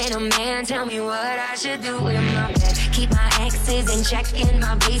 That ain't a man, tell me what I should do with my bed. Keep my exes in check in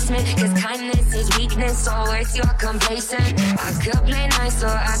my basement. Cause kindness is weakness, always you're complacent. I could play nice or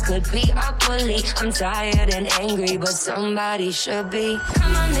I could be a bully. I'm tired and angry, but somebody should be.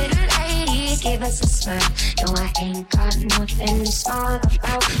 Come on, little lady, give us a smile. No, I ain't got nothing to smile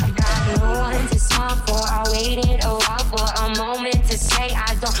about. I got no one to smile for. I waited a while for a moment to say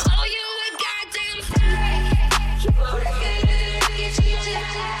I don't owe you a goddamn thing.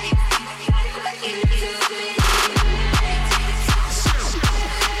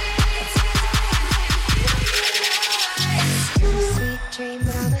 Sweet dream,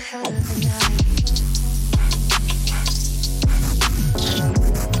 but I'm a hell of a night.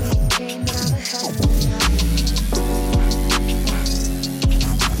 Sweet dream, but I'm a hell of a night.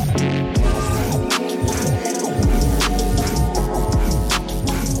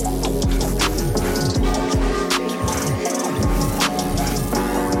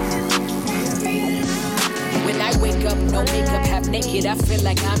 No makeup, half naked, I feel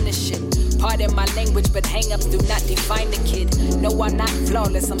like I'm the shit. Pardon my language, but hang-ups do not define the kid. No, I'm not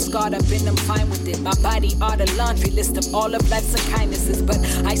flawless, I'm scarred up and I'm fine with it. My body are the laundry list of all of life's kindnesses. But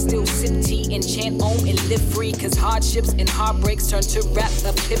I still sip tea and chant on and live free. Cause hardships and heartbreaks turn to rap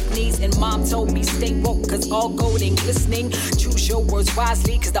epiphanies. And mom told me stay woke, cause all gold ain't glistening. Choose your words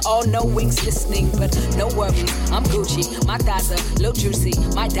wisely, cause the all-knowing's listening. But no worries, I'm Gucci, my thighs are little juicy.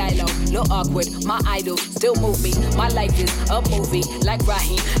 My dialogue, little awkward, my idols still move me. My life is a movie, like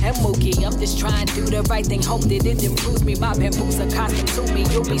Raheem and Mookie. I'm just trying to do the right thing, hope that it improves me. My bamboo's a costume to me,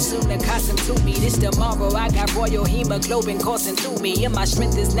 you'll be soon accustomed to me. This tomorrow, I got royal hemoglobin coursing through me. And my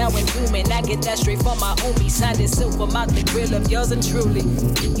strength is now inhuman, I get that straight from my own. Signed in silver, mouth the grill of yours and truly.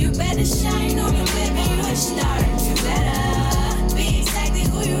 You better shine on me, baby, you're a star. You better be exactly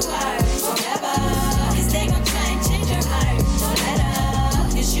who you are forever. Cause they gon' try and change your heart. Don't let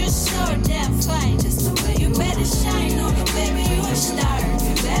up, cause you're so damn fine just the way you better shine on me, baby, you're a star.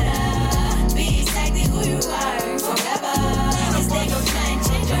 You better be exactly who you are forever. Cause they gon' try and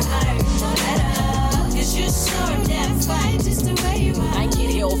change your heart. Don't let up, cause you're so damn fine just the way you are. I ain't get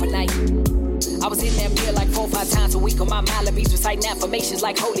here overnight. I was in that mirror like 4 or 5 times a week on my Malabis, reciting affirmations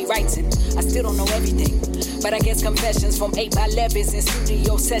like holy rites. And I still don't know everything. But I guess confessions from 8 by 11s and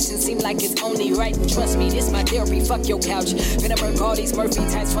studio sessions seem like it's only right. Trust me, this my therapy, fuck your couch. Finna murk all these Murphy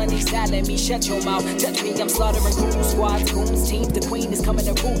types, funny styling me, shut your mouth. Touch me, I'm slaughtering cool squads, goons, teams. The queen is coming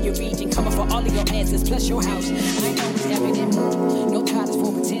to rule your region, coming for all of your answers, plus your house. I ain't always having it, no college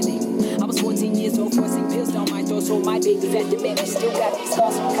for pretending. I was 14 years old, forcing pills down my throat, so my baby fat diminished. Still got these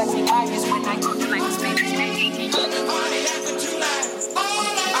scars from cutting iris when I go like a Spanish.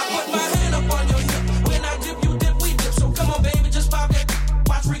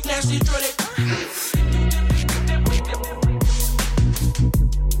 Nasty dirty.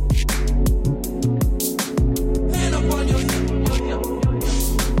 Hand up on your hip.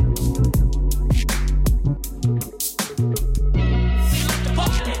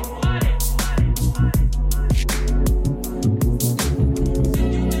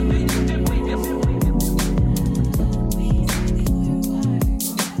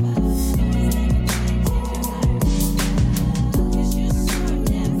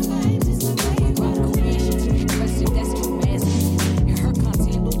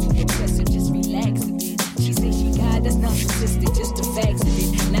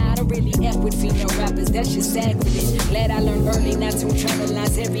 That's just sacrilege. Glad I learned early not to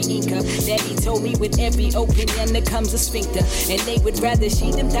internalize every income. Daddy told me with every opinion there comes a sphincter. And they would rather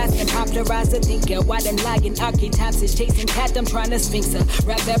she them thoughts than popularize the thinker. Why them lying archetypes is chasing cat, I'm trying to sphinx her.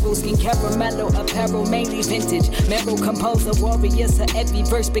 Rap barrel, skin caramello, apparel, mainly vintage. Meryl composer, warrior, so every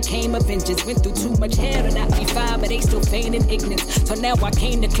verse became a vengeance. Went through too much hair to not be fine, but they still feigning ignorance. So now I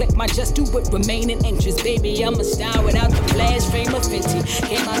came to click my just do it, remaining interest. Baby, I'm a star without the flash frame of Fenty.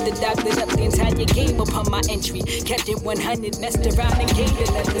 Came out the doctor up the entire game upon my entry. Kept it 100, messed around and gave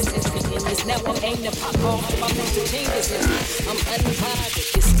it ever since beginnings. Now I'm aiming to pop off my mental changes. I'm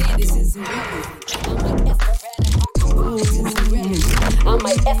unbothered, your status isn't relevant. I'm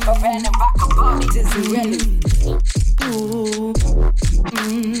like Esperanto and rock a body isn't relevant. Ooh.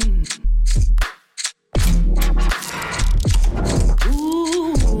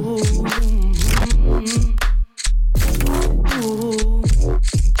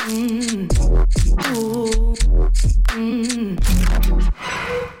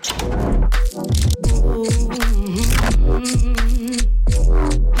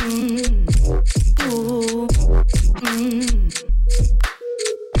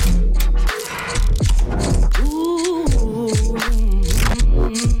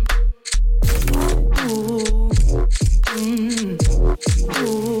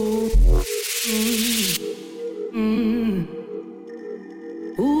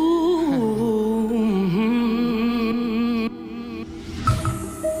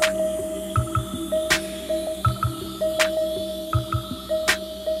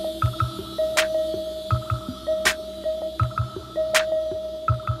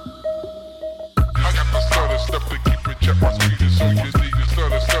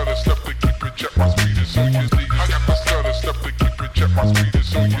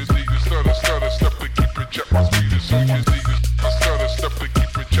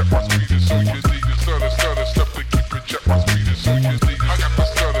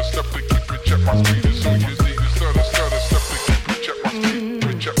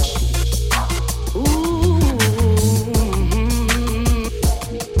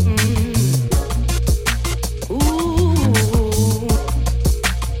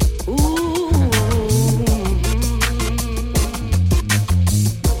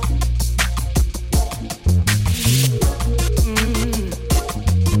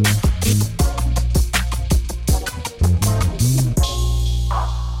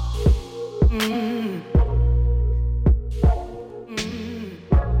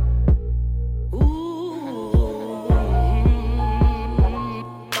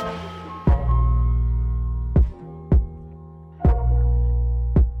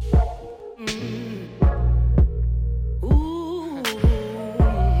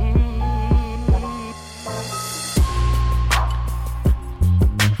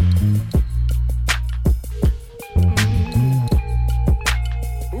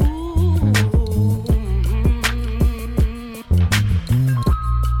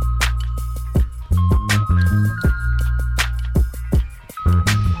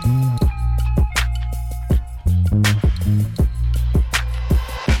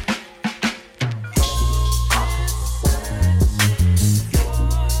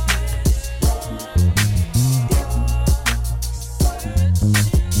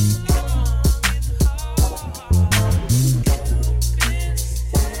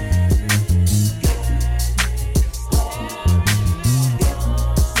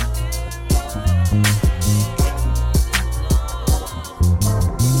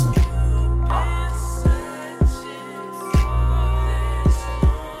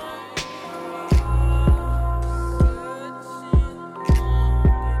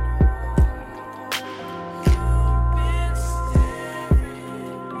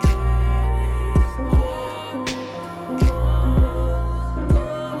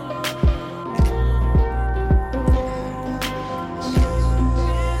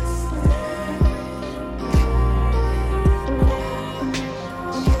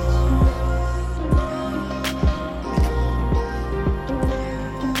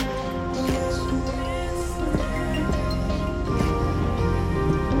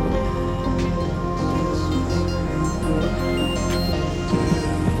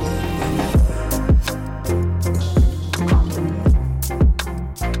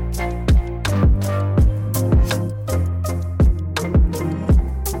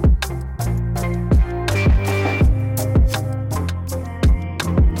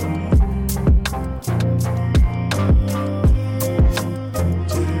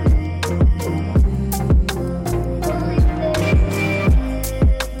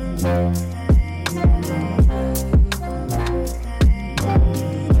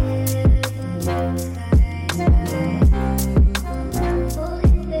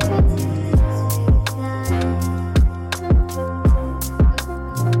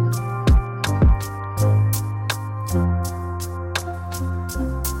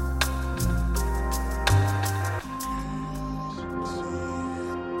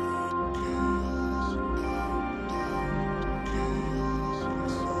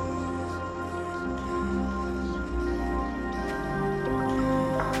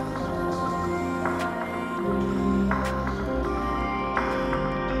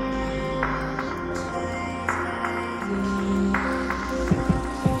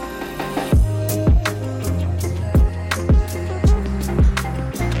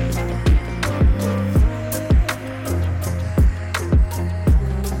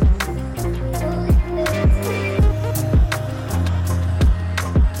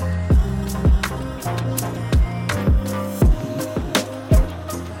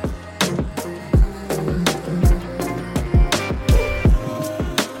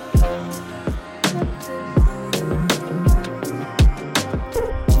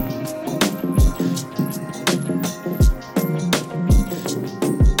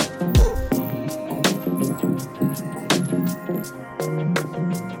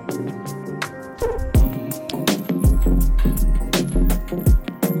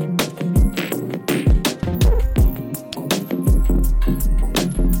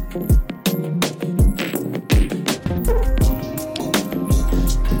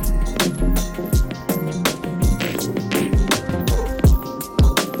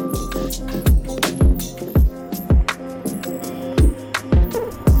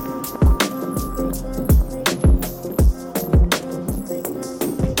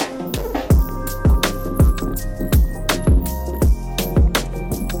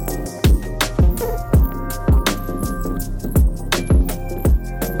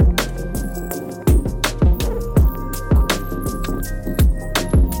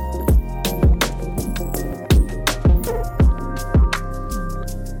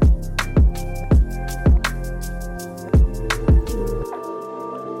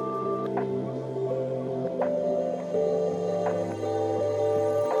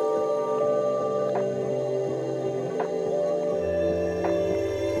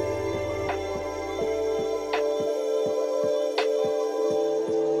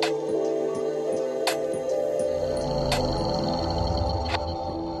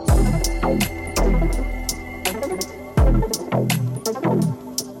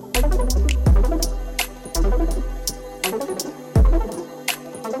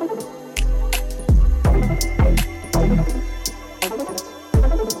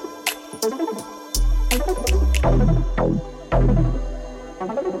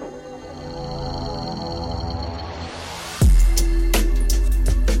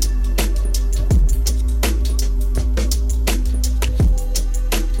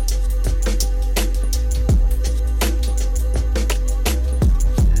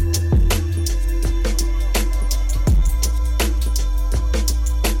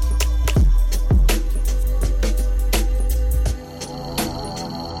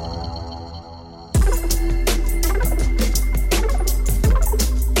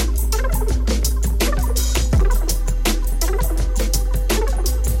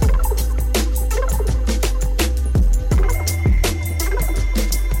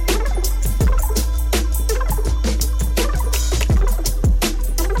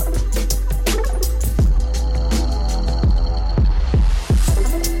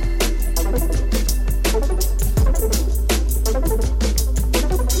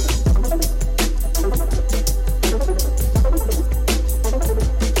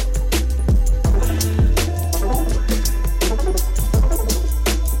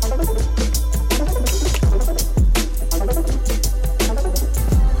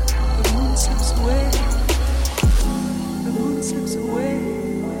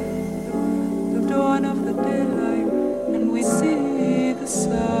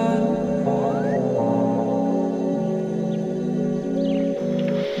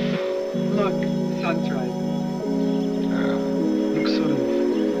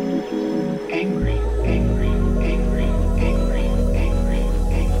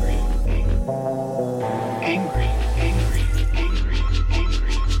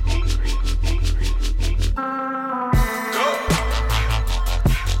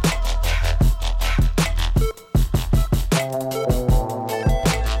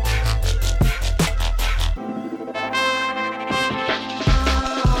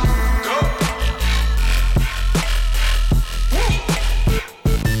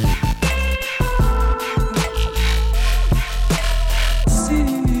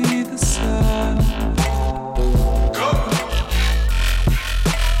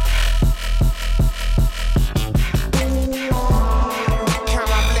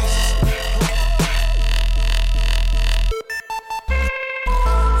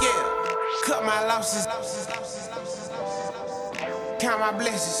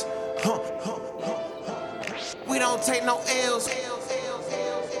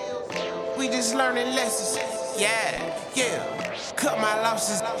 We just learning lessons. Yeah, yeah. Cut my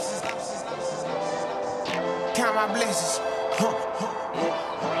losses. Count my blessings.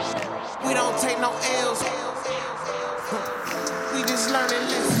 We don't take no L's. We just learning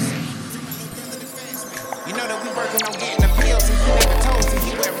lessons. You know that we working on getting the pills, and he never told us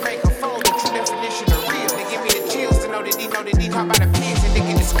he went break a phone. The true definition of real. They give me the chills to know that he talk about the pigs and they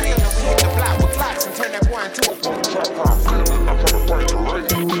get the squeal. And we hit the block with clocks and turn that boy into a fool.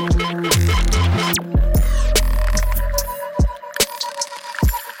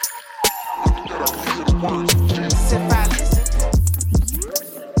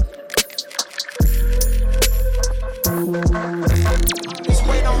 Just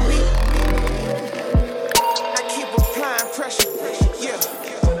wait on me. I keep applying pressure. Yeah.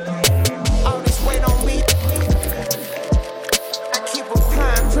 All this weight on me. I keep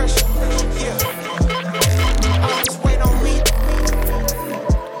applying pressure. Yeah. All this weight on me.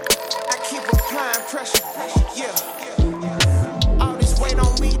 I keep applying pressure. Yeah. All this weight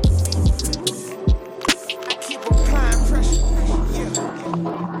on me. I keep applying pressure. Yeah.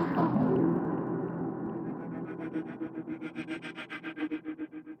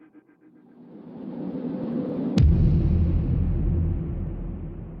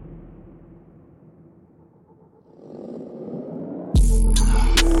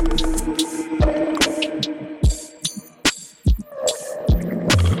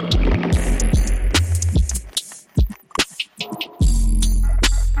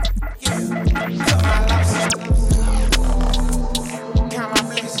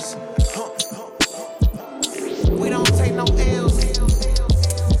 We don't take no L's.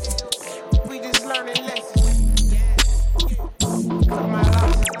 We just learning lessons. Cut my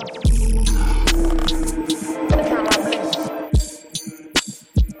losses. Count my blessings.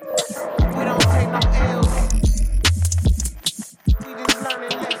 We don't take no L's. We just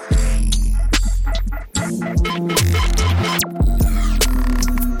learning lessons.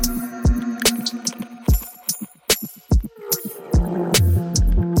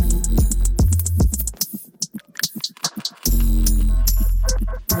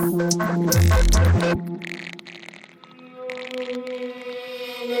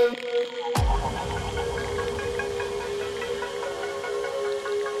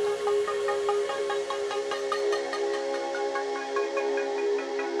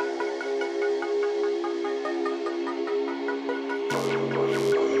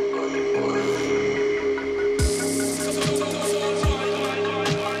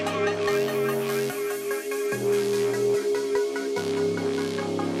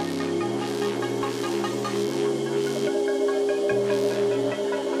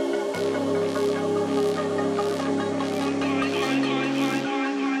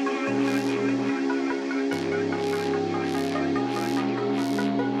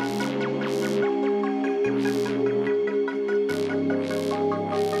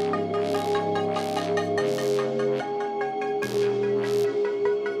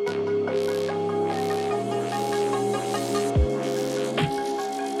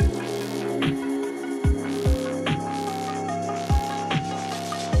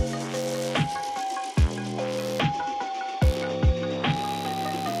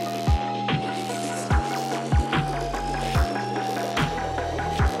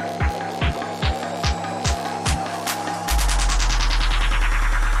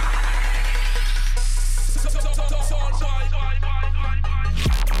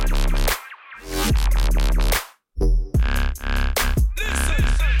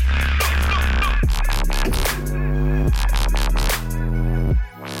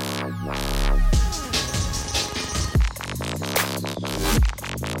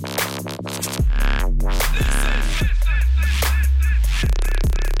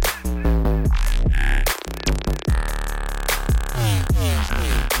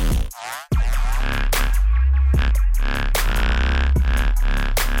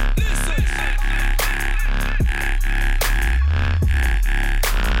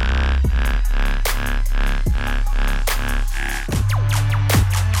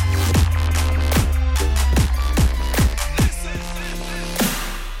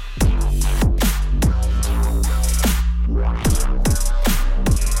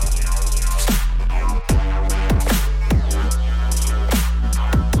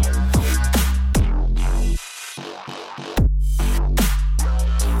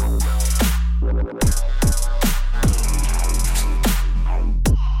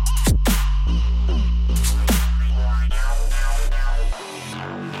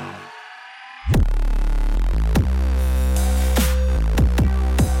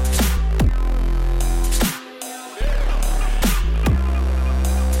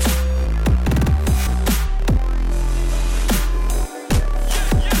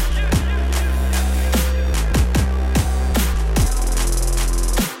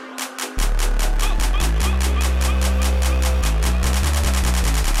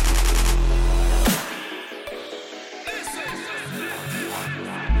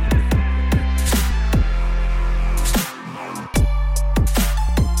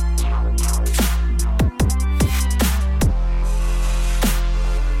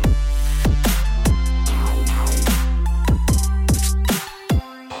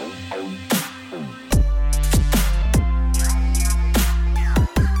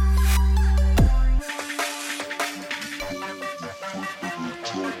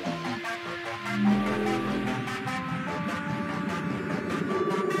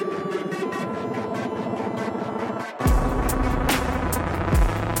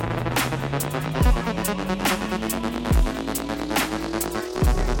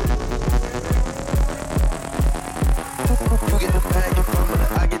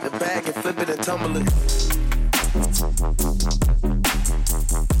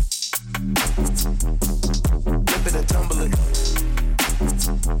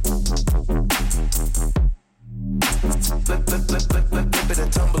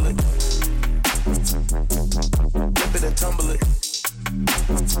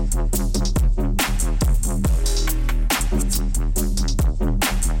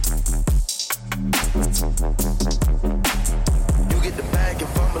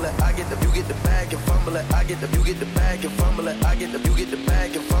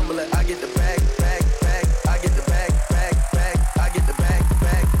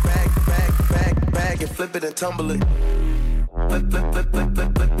 Tumble it, flip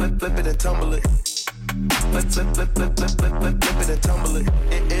it and tumble it, flip it and tumble it.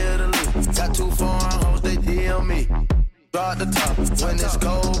 In Italy, got 2 foreign hoes, they DM me. Draw the top when it's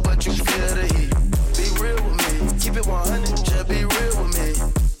cold, but you feel the heat. Be real with me, keep it 100, just be real with me.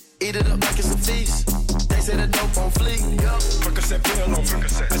 Eat it up like it's a feast. They say the dope on fleek. Percocet pill on me.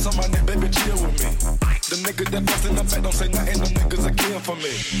 Ice on my neck, baby, chill with me. The nigga that bust in the back don't say nothing, them niggas a kill for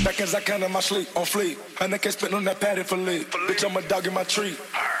me. Back as I can in my sleep, on fleek. A nigga spit on that patty for lead. Bitch, I'm a dog in my tree.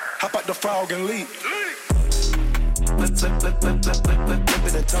 Hop out the frog and leap. Flip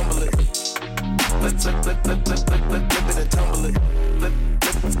it and tumble it. Flip it and tumble it. Flip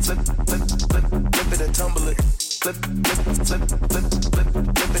it and tumble it. Flip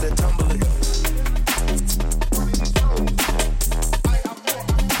it and tumble it.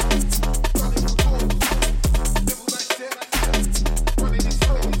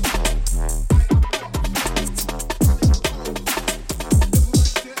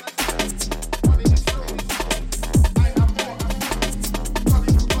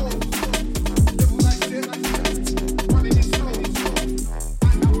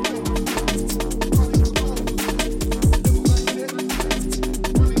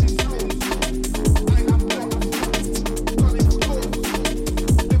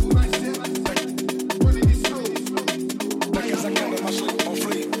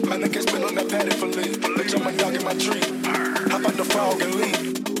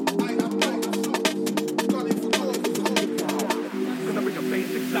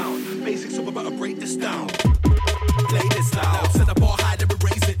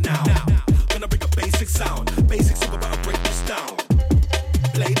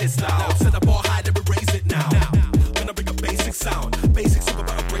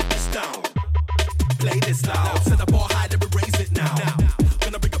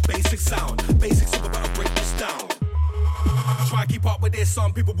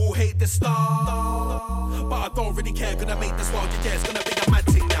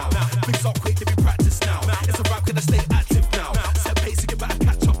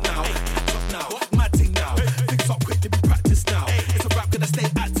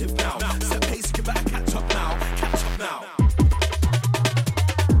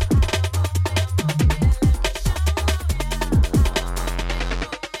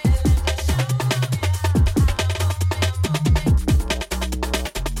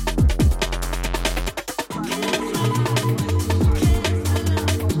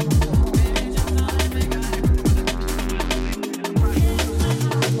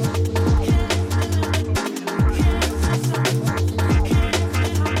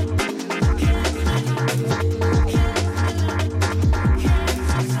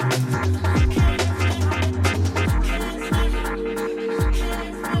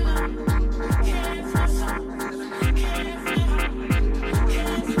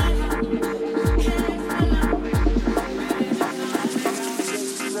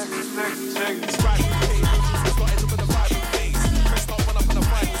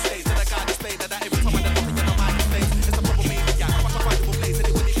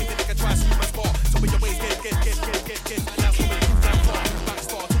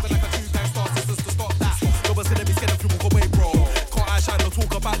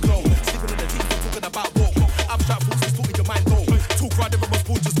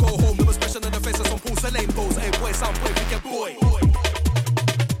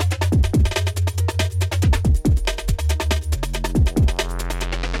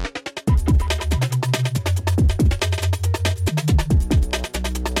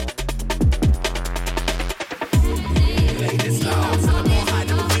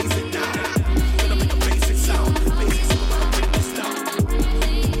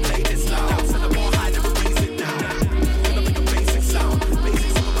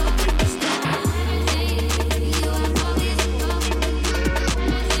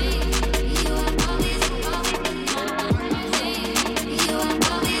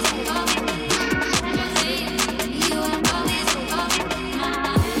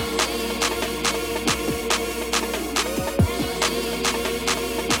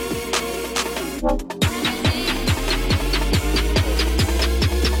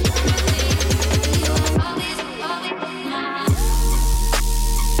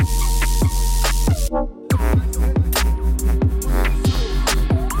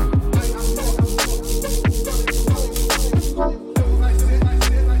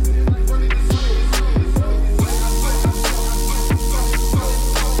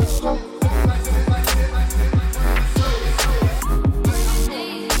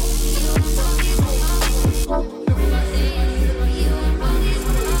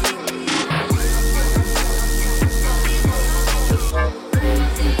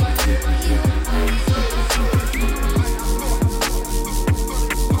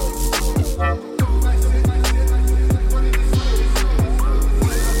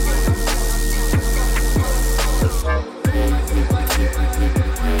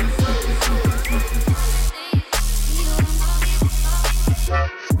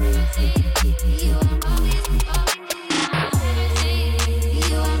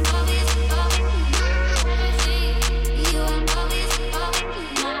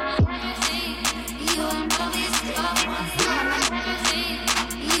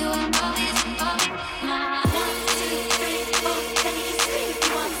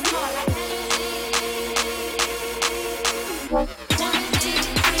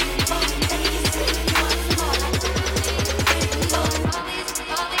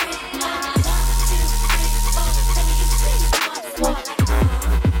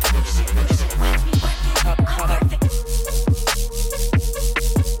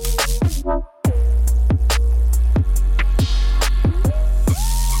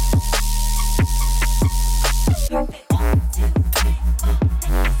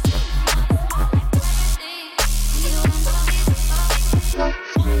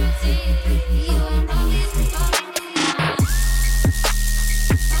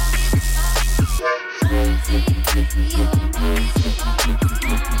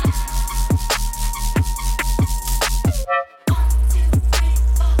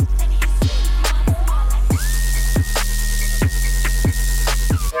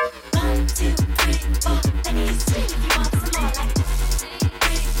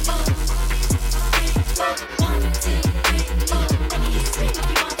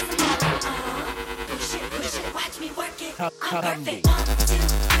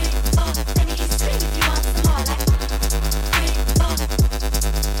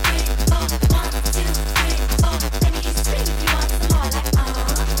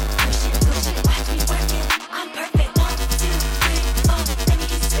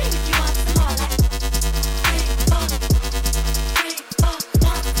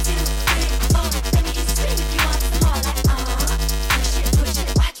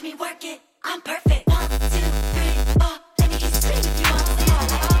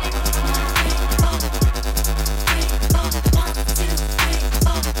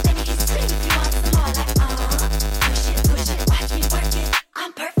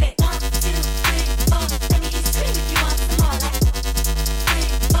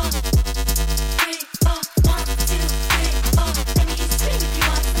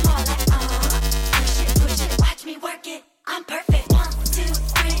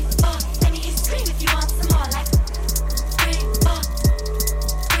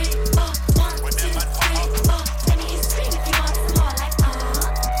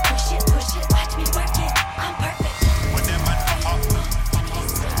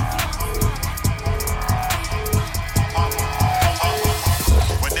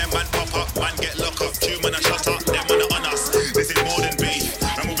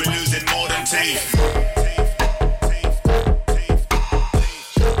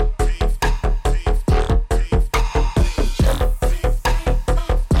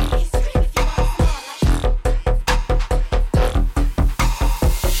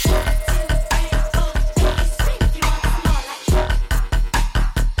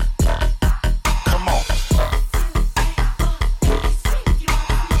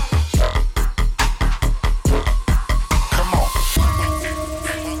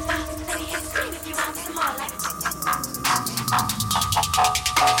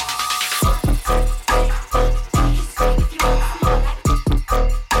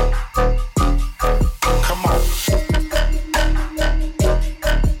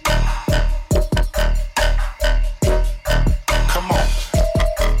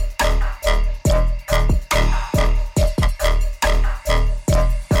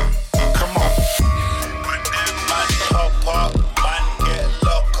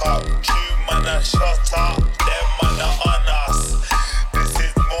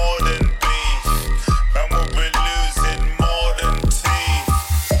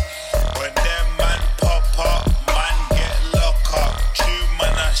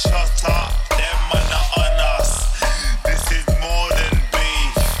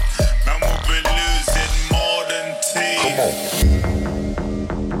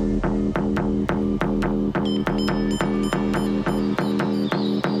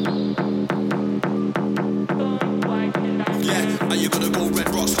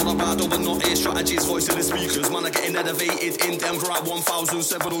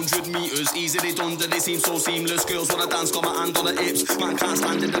 1,700 meters, easily done, that they seem so seamless. Girls wanna dance, got my hand on the hips. Man can't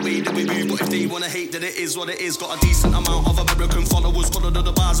stand it the way that we move, but if they wanna hate, then it is what it is. Got a decent amount of American followers, followed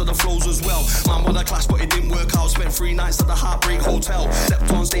the bars of the flows as well. Man wanna clash, but it didn't work out. Spent 3 nights at the Heartbreak Hotel.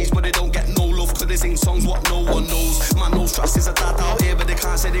 Stepped on stage, but they don't get no love, cause they sing songs what no one knows. Man knows trust is a dad out here, but they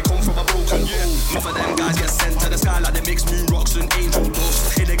can't say they come from a broken home. Enough of them guys get sent to the sky like they mix moon rocks and angel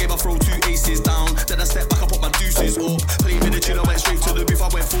dust. Hit the game, I throw 2 aces down, then I step back, I put my deuces up. Played with the chill, I went straight to the booth, I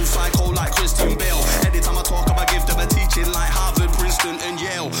went full psycho like Christian Bale. Anytime I talk, I give them a teaching like Harvard, Princeton and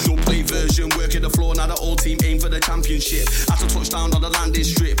Yale. Don't play version, working the floor, now the old team aim for the championship. Had to touch down on the landing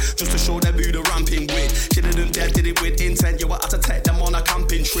strip, just to show them who the ramping with. Killing them dead, did it with intent, yo, I had to take them on a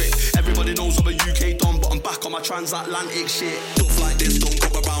camping trip. Everybody knows I'm a UK don, but I'm back on my transatlantic shit. Stuff like this don't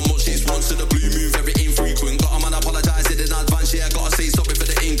come around much, this once to the blue move, everything frequent. Got a man apologise, didn't I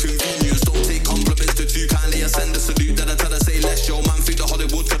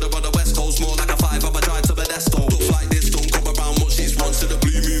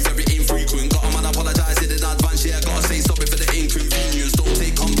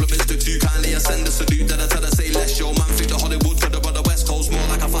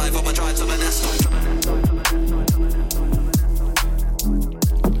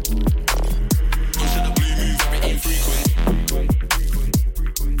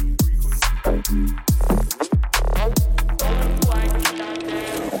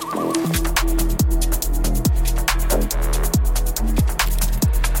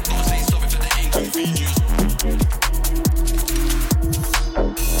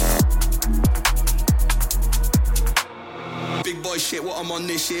I'm on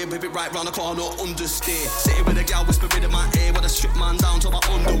this year. Whip it right round the corner, understeer. Sitting with a gal whispering in my ear, with a strip man down to my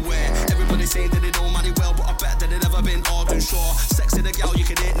underwear. Everybody saying that they know money well, but I bet that they never been hard and sure. Sexy the gal you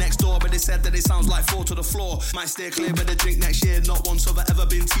can hear next door, but they said that it sounds like fall to the floor. Might steer clear with a drink next year, not once have I ever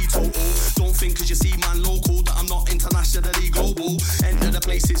been teetotal. Don't think cause you see man local that I'm not internationally global. Enter the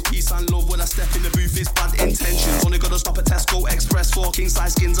place, it's peace and love. When I step in the booth, it's bad intentions. Only gotta stop at Tesco Express, 4 king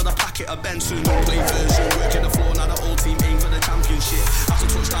size skins and a packet of Benson. Play version, working the floor, now the whole team aim for the championship. Have to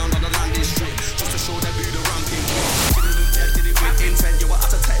touch down on the landing strip, just to show them who the ramping with. Did it with intent, you had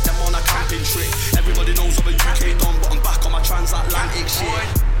to take them on a camping trip. Everybody knows I'm a UK don, but I'm back on my transatlantic shit.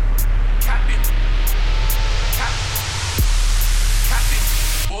 Captain,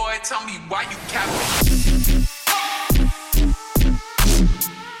 boy, tell me why you capping.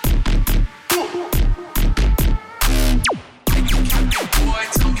 Boy,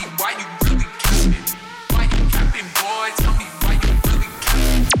 tell me why you really capping. Why you capping, boy? Tell me why you really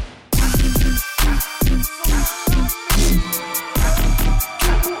capping.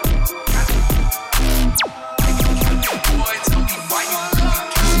 Boy, tell me why you really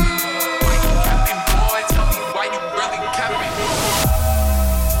capping. Why you capping, boy? Tell me why you really capping.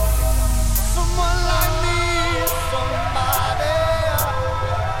 Someone like me, somebody.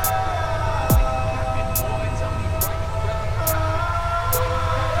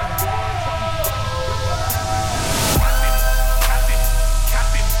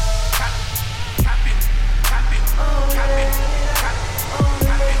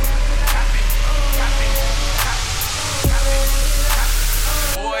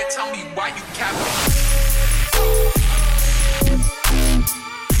 Boy, tell me why you capping.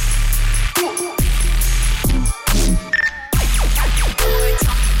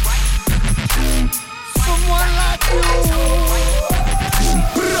 Someone like you.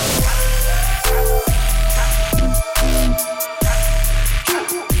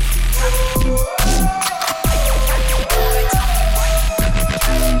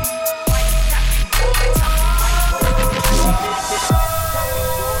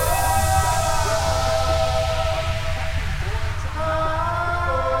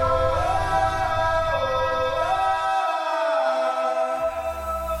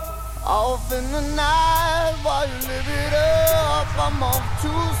 Off in the night while you live it up, I'm off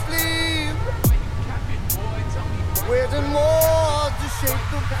to sleep. Waging war to shake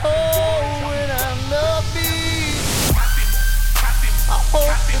the poet and the beat. I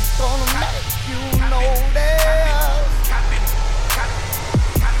hope it's gonna make you notice.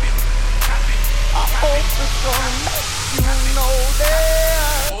 I hope it's gonna make you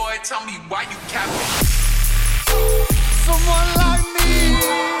notice. Boy, tell me why you capping. Someone like me.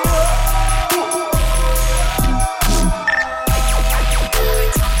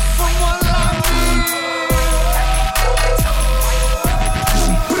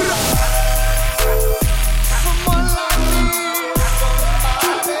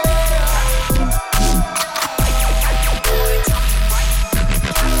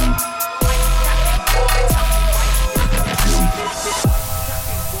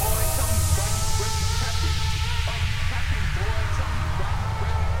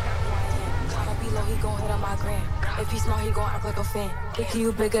 If he smart, he gon' act like a fan. Think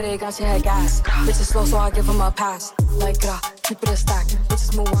you bigger, they got your head gas. Bitches slow, so I give him a pass. Like, keep it a stack.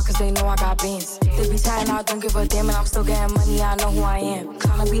 Bitches move on, cause they know I got bands. They be tired, I don't give a damn, and I'm still getting money, I know who I am.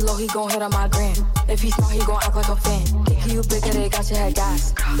 Tryna be low, he gon' hit on my gram. If he smart, he gon' act like a fan. Think you bigger, they got your head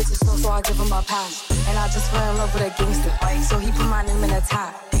gas. Bitches slow, so I give him a pass. And I just fell in love with a gangster, so he put my name in the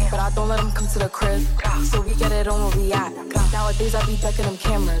top. But I don't let him come to the crib, so we get it on where we at. Nowadays I be ducking them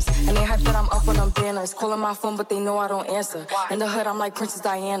cameras, and they hype that I'm up on them banners. Calling my phone, but they know I don't answer. In the hood, I'm like Princess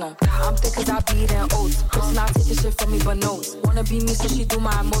Diana. I'm thick cause I be eating oats. Bitch not taking shit from me but notes. Wanna be me, so she do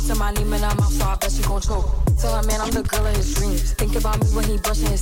my emotes and my name in her mouth, so I bet she gon' choke. Tell her man I'm the girl of his dreams. Think about me when he brushing